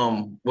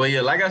 Well,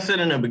 yeah, like I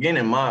said in the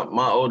beginning,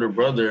 my older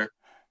brother,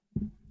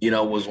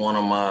 was one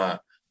of my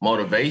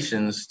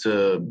motivations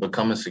to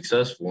becoming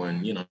successful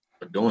and,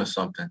 doing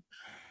something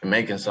and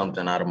making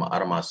something out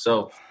of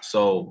myself.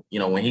 So,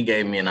 when he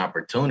gave me an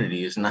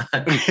opportunity, I'm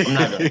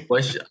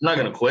not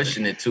gonna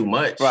question it too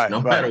much,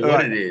 no matter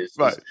what it is.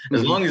 Right.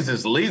 As long as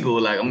it's legal,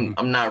 like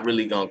I'm not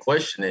really gonna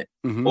question it.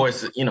 Or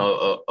it's,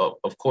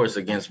 of course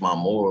against my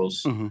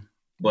morals.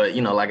 But,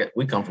 like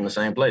we come from the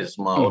same place. It's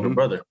my older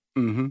brother.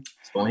 So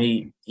when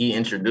he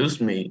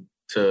introduced me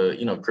to,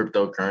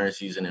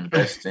 cryptocurrencies and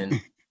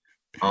investing,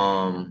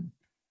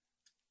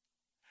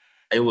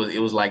 it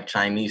was like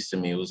Chinese to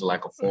me. It was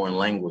like a foreign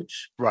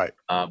language. Right.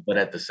 But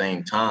at the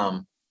same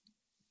time,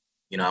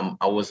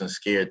 I wasn't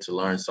scared to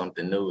learn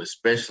something new,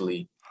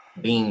 especially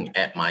being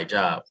at my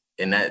job.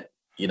 And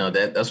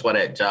that's why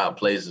that job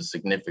plays a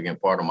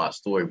significant part of my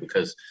story,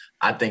 because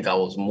I think I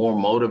was more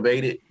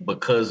motivated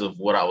because of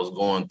what I was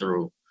going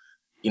through,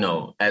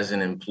 as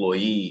an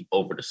employee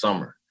over the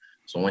summer.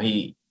 So when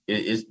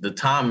the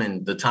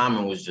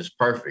timing was just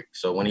perfect.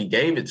 So when he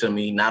gave it to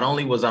me, not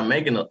only was I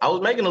making a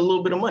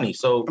little bit of money.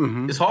 So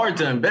it's hard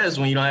to invest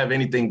when you don't have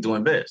anything to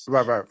invest.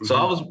 Right.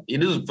 So it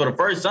was for the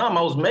first time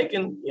I was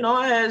making,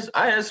 I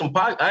had some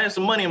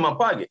money in my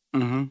pocket.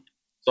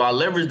 So I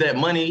leveraged that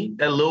money,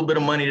 that little bit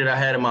of money that I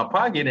had in my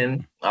pocket,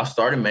 and I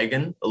started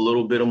making a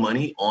little bit of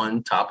money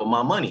on top of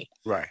my money.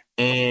 Right.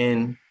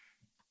 And,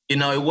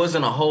 it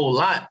wasn't a whole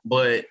lot,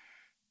 but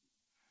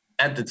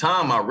at the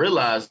time I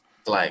realized,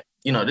 like,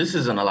 this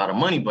isn't a lot of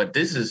money, but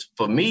this is,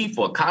 for me,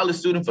 for a college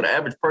student, for the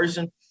average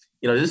person,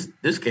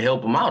 this could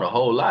help them out a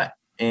whole lot.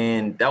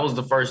 And that was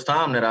the first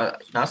time that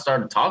I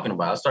started talking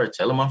about it. I started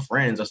telling my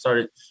friends. I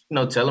started,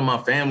 telling my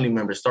family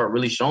members, start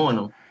really showing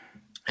them.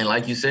 And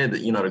like you said,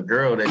 that the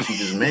girl that you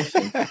just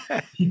mentioned,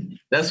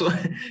 that's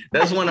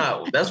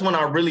when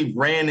I really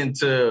ran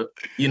into,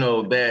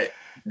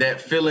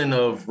 that feeling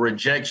of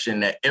rejection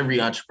that every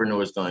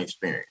entrepreneur is going to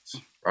experience.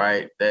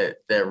 Right. That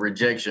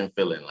rejection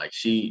feeling, like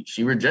she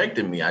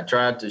rejected me. I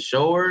tried to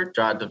show her,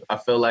 I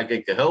felt like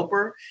it could help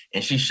her,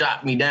 and she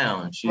shot me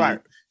down. She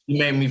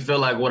made me feel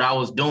like what I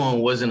was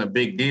doing wasn't a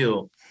big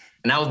deal.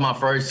 And that was my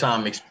first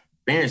time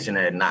experiencing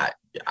that. And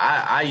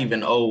I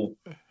even owe,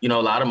 a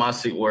lot of my,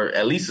 or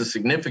at least a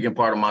significant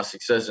part of my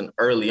success and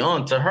early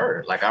on to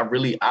her. Like I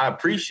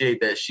appreciate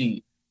that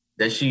she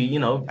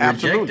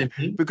rejected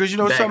me. Because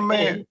some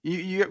man,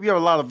 you have a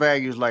lot of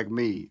values like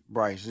me,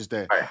 Bryce, is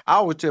that I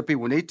always tell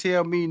people when they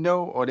tell me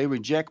no or they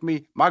reject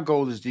me, my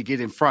goal is to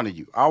get in front of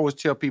you. I always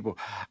tell people,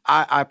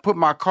 I put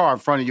my car in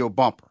front of your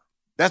bumper.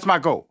 That's my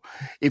goal.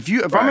 If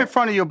I'm in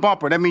front of your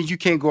bumper, that means you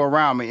can't go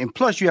around me. And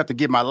plus you have to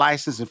get my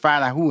license and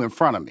find out who in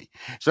front of me.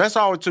 So that's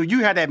all. So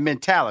you have that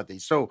mentality.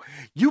 So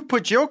you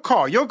put your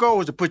goal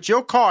is to put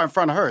your car in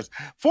front of hers.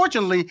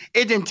 Fortunately,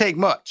 it didn't take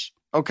much.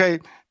 Okay,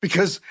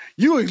 because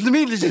you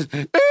immediately just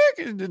doing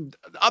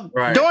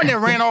it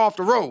ran off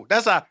the road.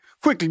 That's how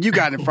quickly you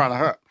got in front of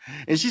her.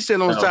 And she's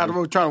sitting on the side of the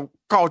road trying to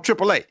call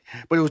AAA,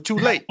 but it was too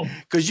late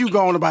because you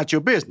going about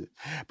your business.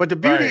 But the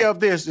beauty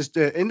of this is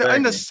and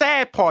the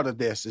sad part of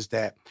this is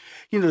that,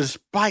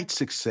 despite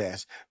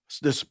success,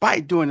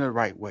 despite doing it the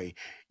right way,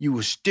 you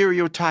were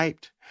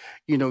stereotyped.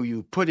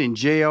 You put in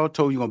jail,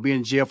 told you're going to be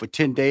in jail for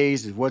 10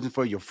 days. It wasn't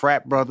for your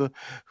frat brother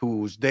who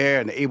was there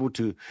and able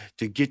to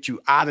get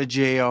you out of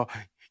jail.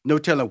 No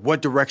telling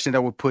what direction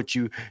that would put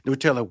you. No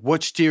telling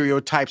what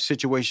stereotype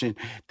situation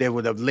that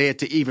would have led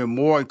to even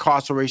more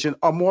incarceration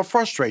or more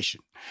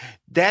frustration.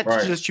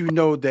 That's just,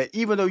 that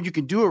even though you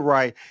can do it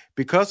right,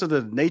 because of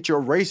the nature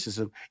of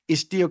racism, it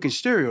still can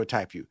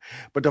stereotype you.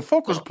 But the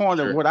focus point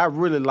of what I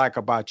really like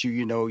about you,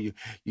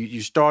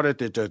 you started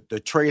the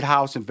Trade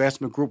House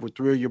Investment Group with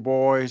 3 of your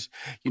boys.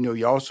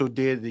 You also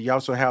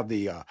have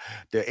the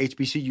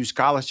HBCU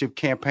scholarship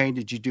campaign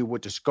that you do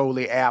with the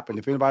Scholly app. And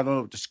if anybody don't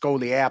know what the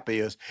Scholly app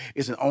is,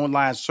 it's an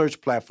online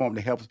search platform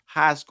that helps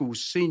high school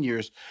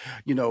seniors,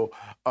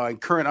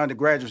 and current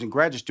undergraduates and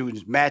graduate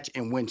students match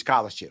and win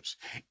scholarships.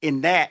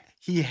 In that,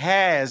 he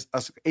has a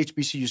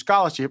HBCU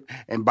scholarship.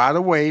 And by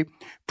the way,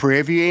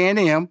 Prairie View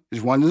A&M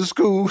is one of the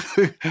schools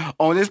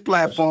on this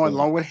platform,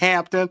 along with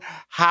Hampton,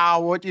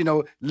 Howard,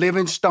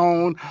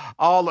 Livingstone,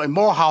 and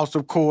Morehouse,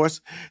 of course.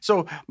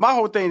 So my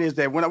whole thing is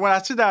that when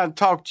I sit down and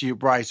talk to you,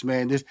 Bryce,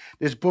 man,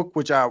 this book,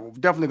 which I'm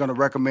definitely going to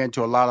recommend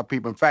to a lot of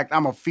people. In fact,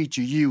 I'm going to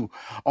feature you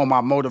on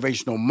my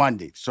Motivational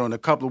Monday. So in a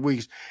couple of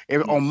weeks,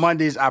 on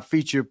Mondays, I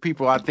feature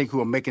people I think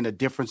who are making a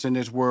difference in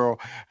this world,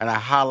 and I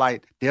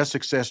highlight their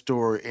success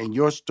story, and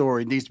your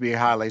story needs to be a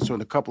highlight. So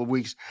in a couple of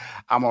weeks,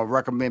 I'm going to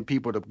recommend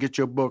people to get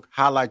your book,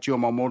 highlight you on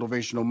my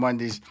Motivational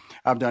Mondays.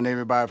 I've done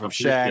everybody from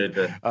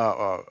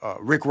Shaq.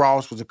 Rick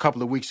Ross was a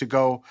couple of weeks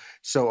ago.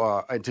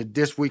 So into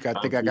this week, I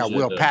think I got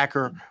Will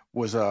Packer.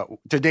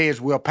 Today is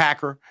Will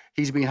Packer.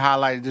 He's being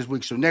highlighted this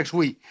week. So next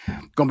week,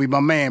 going to be my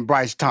man,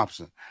 Bryce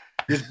Thompson.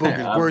 This book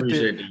is worth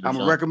it. I'm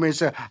going to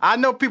recommend it. I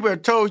know people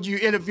have told you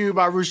interviewed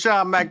by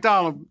Rushion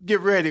McDonald,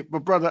 get ready. But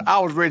brother, I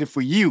was ready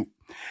for you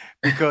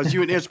because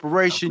you're an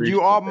inspiration.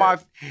 You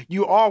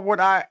are what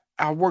I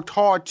worked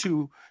hard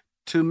to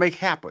make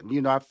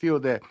happen. I feel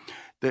that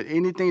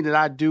anything that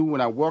I do when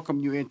I welcome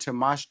you into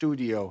my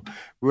studio,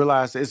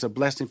 realize it's a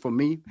blessing for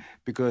me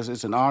because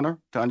it's an honor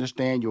to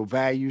understand your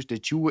values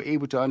that you were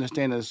able to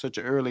understand at such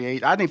an early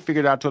age. I didn't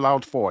figure it out till I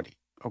was 40,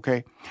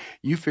 okay?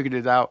 You figured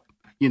it out,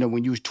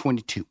 when you was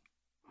 22,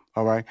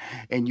 all right?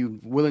 And you're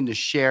willing to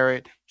share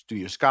it through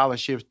your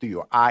scholarships, through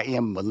your I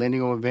Am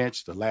Millennial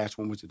events. The last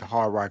one was at the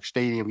Hard Rock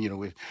Stadium.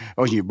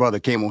 Your brother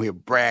came on here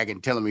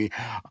bragging, telling me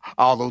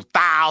all those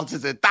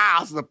thousands and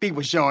thousands of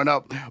people showing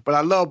up. But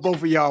I love both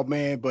of y'all,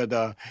 man. But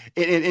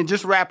and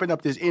just wrapping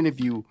up this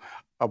interview,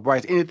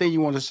 Bryce, anything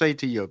you want to say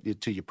to your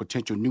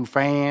potential new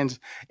fans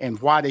and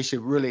why they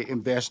should really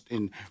invest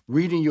in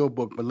reading your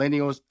book,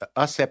 Millennials,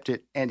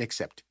 Accepted and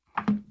Accepted?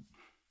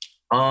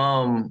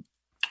 One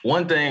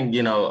thing,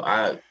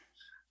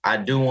 I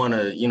do want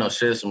to,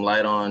 shed some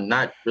light on,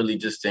 not really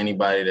just to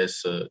anybody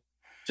that's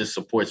just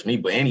supports me,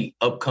 but any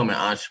upcoming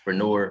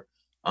entrepreneur,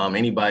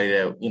 anybody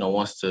that,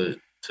 wants to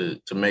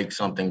make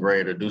something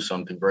great or do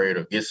something great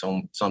or get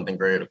something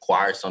great,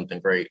 acquire something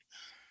great.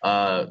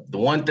 The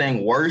one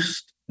thing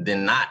worse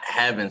than not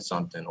having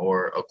something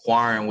or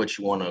acquiring what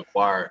you want to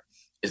acquire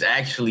is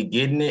actually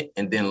getting it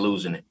and then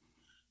losing it.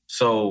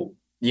 So,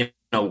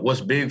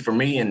 what's big for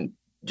me and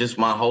just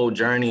my whole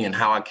journey and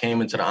how I came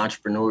into the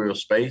entrepreneurial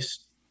space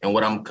and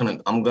what I'm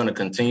gonna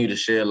continue to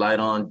shed light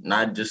on,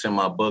 not just in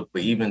my book,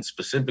 but even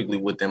specifically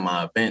within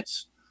my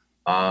events,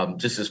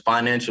 just as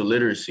financial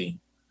literacy.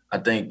 I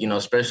think,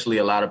 especially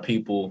a lot of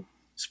people,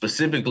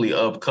 specifically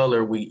of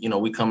color, we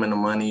come into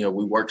money or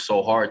we work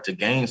so hard to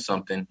gain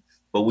something,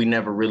 but we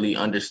never really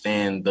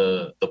understand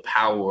the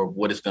power of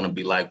what it's gonna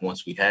be like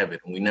once we have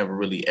it. And we never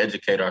really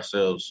educate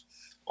ourselves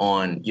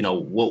on,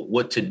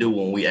 what to do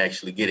when we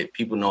actually get it.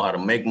 People know how to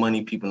make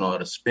money. People know how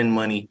to spend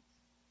money,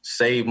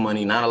 save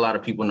money. Not a lot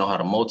of people know how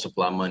to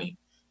multiply money.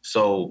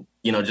 So,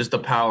 just the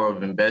power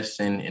of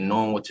investing and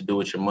knowing what to do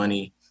with your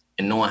money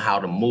and knowing how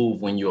to move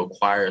when you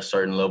acquire a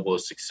certain level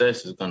of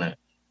success is going to,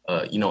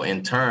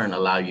 in turn,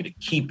 allow you to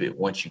keep it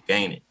once you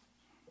gain it.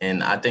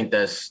 And I think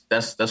that's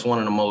one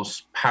of the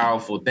most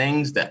powerful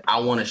things that I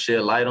want to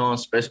shed light on,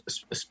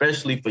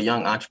 especially for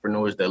young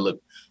entrepreneurs that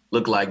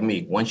look like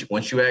me.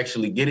 Once you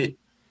actually get it,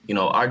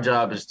 our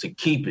job is to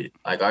keep it.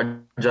 Like our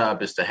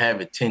job is to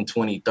have it 10,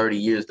 20, 30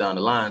 years down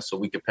the line so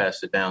we can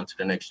pass it down to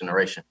the next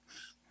generation.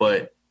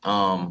 But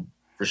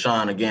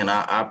Rushion, again,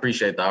 I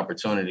appreciate the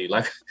opportunity.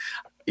 Like,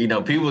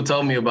 people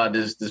told me about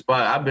this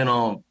pod. I've been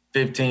on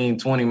 15,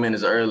 20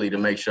 minutes early to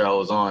make sure I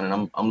was on,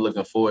 and I'm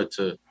looking forward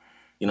to,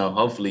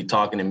 hopefully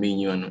talking and meeting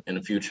you in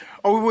the future.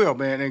 Oh, we will,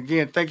 man. And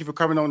again, thank you for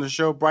coming on the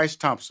show, Bryce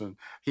Thompson.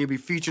 He'll be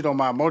featured on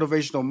my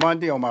Motivational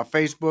Monday on my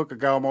Facebook. I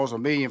got almost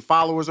 1 million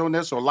followers on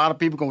there, so a lot of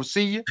people going to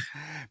see you.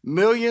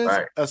 Millions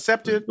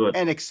accepted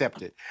and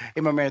accepted.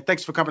 Hey, my man,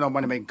 thanks for coming on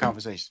Money Making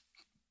Conversation.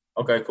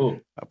 Okay, cool.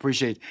 I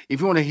appreciate it.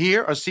 If you want to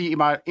hear or see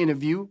my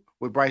interview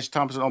with Bryce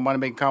Thompson on Money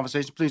Making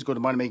Conversation, please go to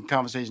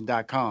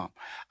moneymakingconversation.com.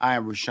 I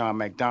am Rushion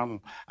McDonald.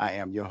 I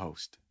am your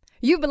host.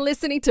 You've been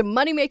listening to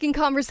Money Making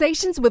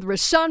Conversations with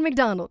Rushion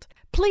McDonald.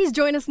 Please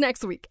join us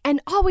next week. And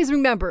always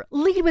remember,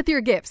 lead with your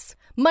gifts.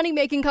 Money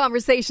Making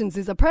Conversations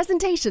is a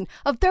presentation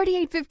of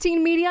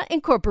 3815 Media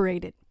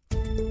Incorporated.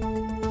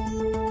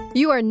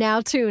 You are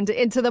now tuned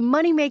into the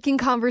Money Making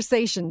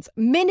Conversations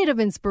Minute of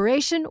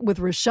Inspiration with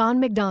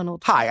Rushion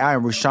McDonald. Hi, I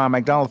am Rushion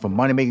McDonald from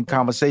Money Making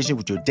Conversation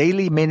with your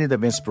daily Minute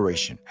of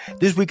Inspiration.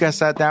 This week I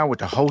sat down with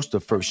the host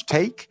of First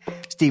Take,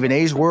 Stephen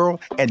A's World,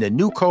 and the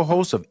new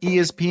co-host of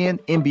ESPN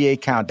NBA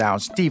Countdown,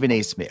 Stephen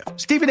A. Smith.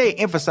 Stephen A.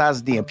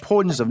 emphasizes the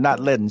importance of not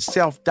letting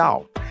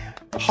self-doubt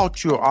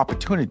halt your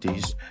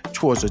opportunities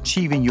towards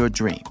achieving your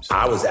dreams.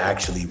 I was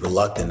actually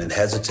reluctant and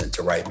hesitant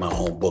to write my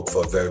own book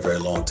for a very, very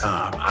long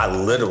time. I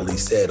literally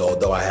said,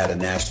 although I had a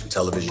national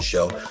television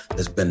show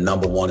that's been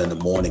 #1 in the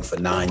morning for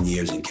 9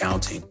 years and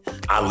counting,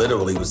 I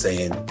literally was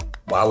saying,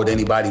 Why would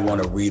anybody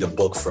want to read a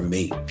book from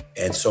me?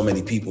 And so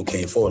many people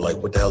came forward like,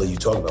 what the hell are you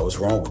talking about? What's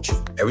wrong with you?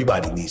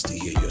 Everybody needs to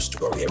hear your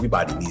story.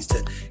 Everybody needs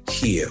to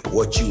hear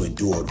what you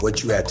endured,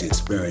 what you had to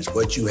experience,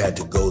 what you had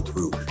to go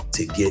through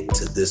to get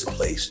to this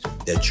place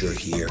that you're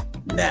here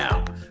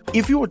now.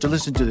 If you want to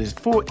listen to this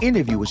full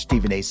interview with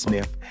Stephen A.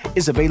 Smith,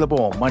 it's available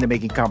on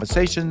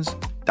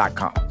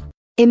moneymakingconversations.com.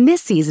 In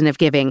this season of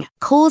giving,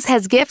 Kohl's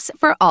has gifts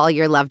for all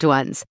your loved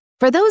ones.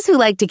 For those who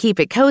like to keep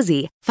it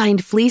cozy,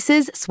 find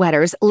fleeces,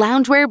 sweaters,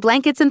 loungewear,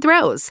 blankets, and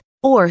throws.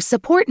 Or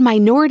support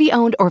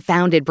minority-owned or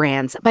founded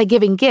brands by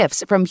giving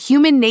gifts from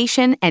Human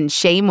Nation and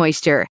Shea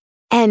Moisture.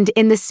 And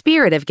in the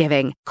spirit of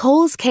giving,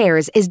 Kohl's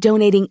Cares is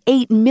donating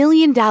 $8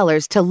 million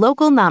to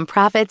local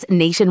nonprofits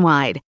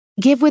nationwide.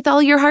 Give with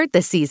all your heart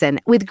this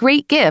season with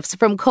great gifts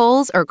from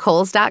Kohl's or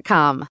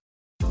Kohls.com.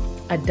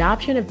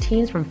 Adoption of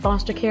teens from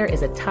foster care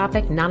is a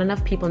topic not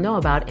enough people know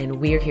about, and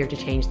we're here to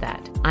change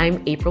that.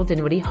 I'm April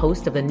Dinwiddie,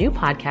 host of the new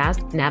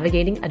podcast,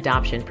 Navigating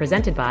Adoption,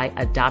 presented by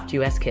Adopt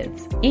US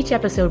Kids. Each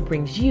episode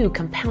brings you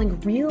compelling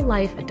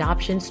real-life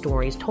adoption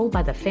stories told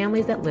by the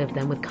families that live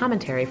them with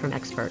commentary from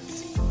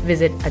experts.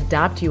 Visit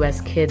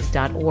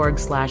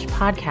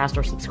adoptuskids.org/podcast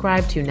or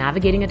subscribe to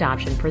Navigating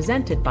Adoption,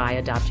 presented by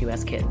Adopt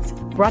US Kids.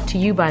 Brought to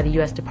you by the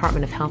U.S.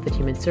 Department of Health and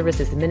Human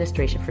Services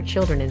Administration for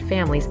Children and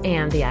Families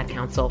and the Ad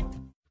Council.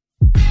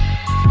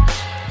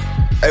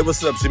 Hey,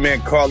 what's up? It's your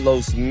man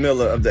Carlos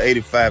Miller of the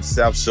 85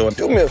 South Show.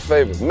 Do me a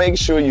favor, make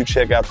sure you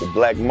check out The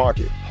Black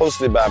Market,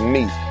 hosted by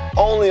me,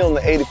 only on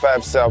the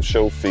 85 South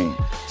Show feed.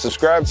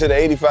 Subscribe to the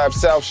 85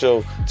 South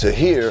Show to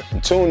hear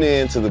and tune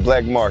in to The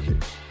Black Market.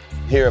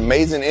 Hear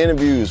amazing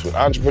interviews with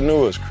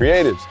entrepreneurs,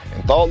 creatives,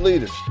 and thought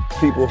leaders,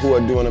 people who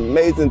are doing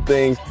amazing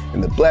things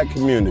in the Black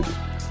community.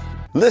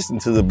 Listen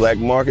to The Black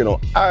Market on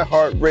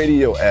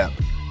iHeartRadio app,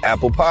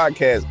 Apple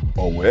Podcasts,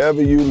 or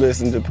wherever you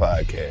listen to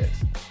podcasts.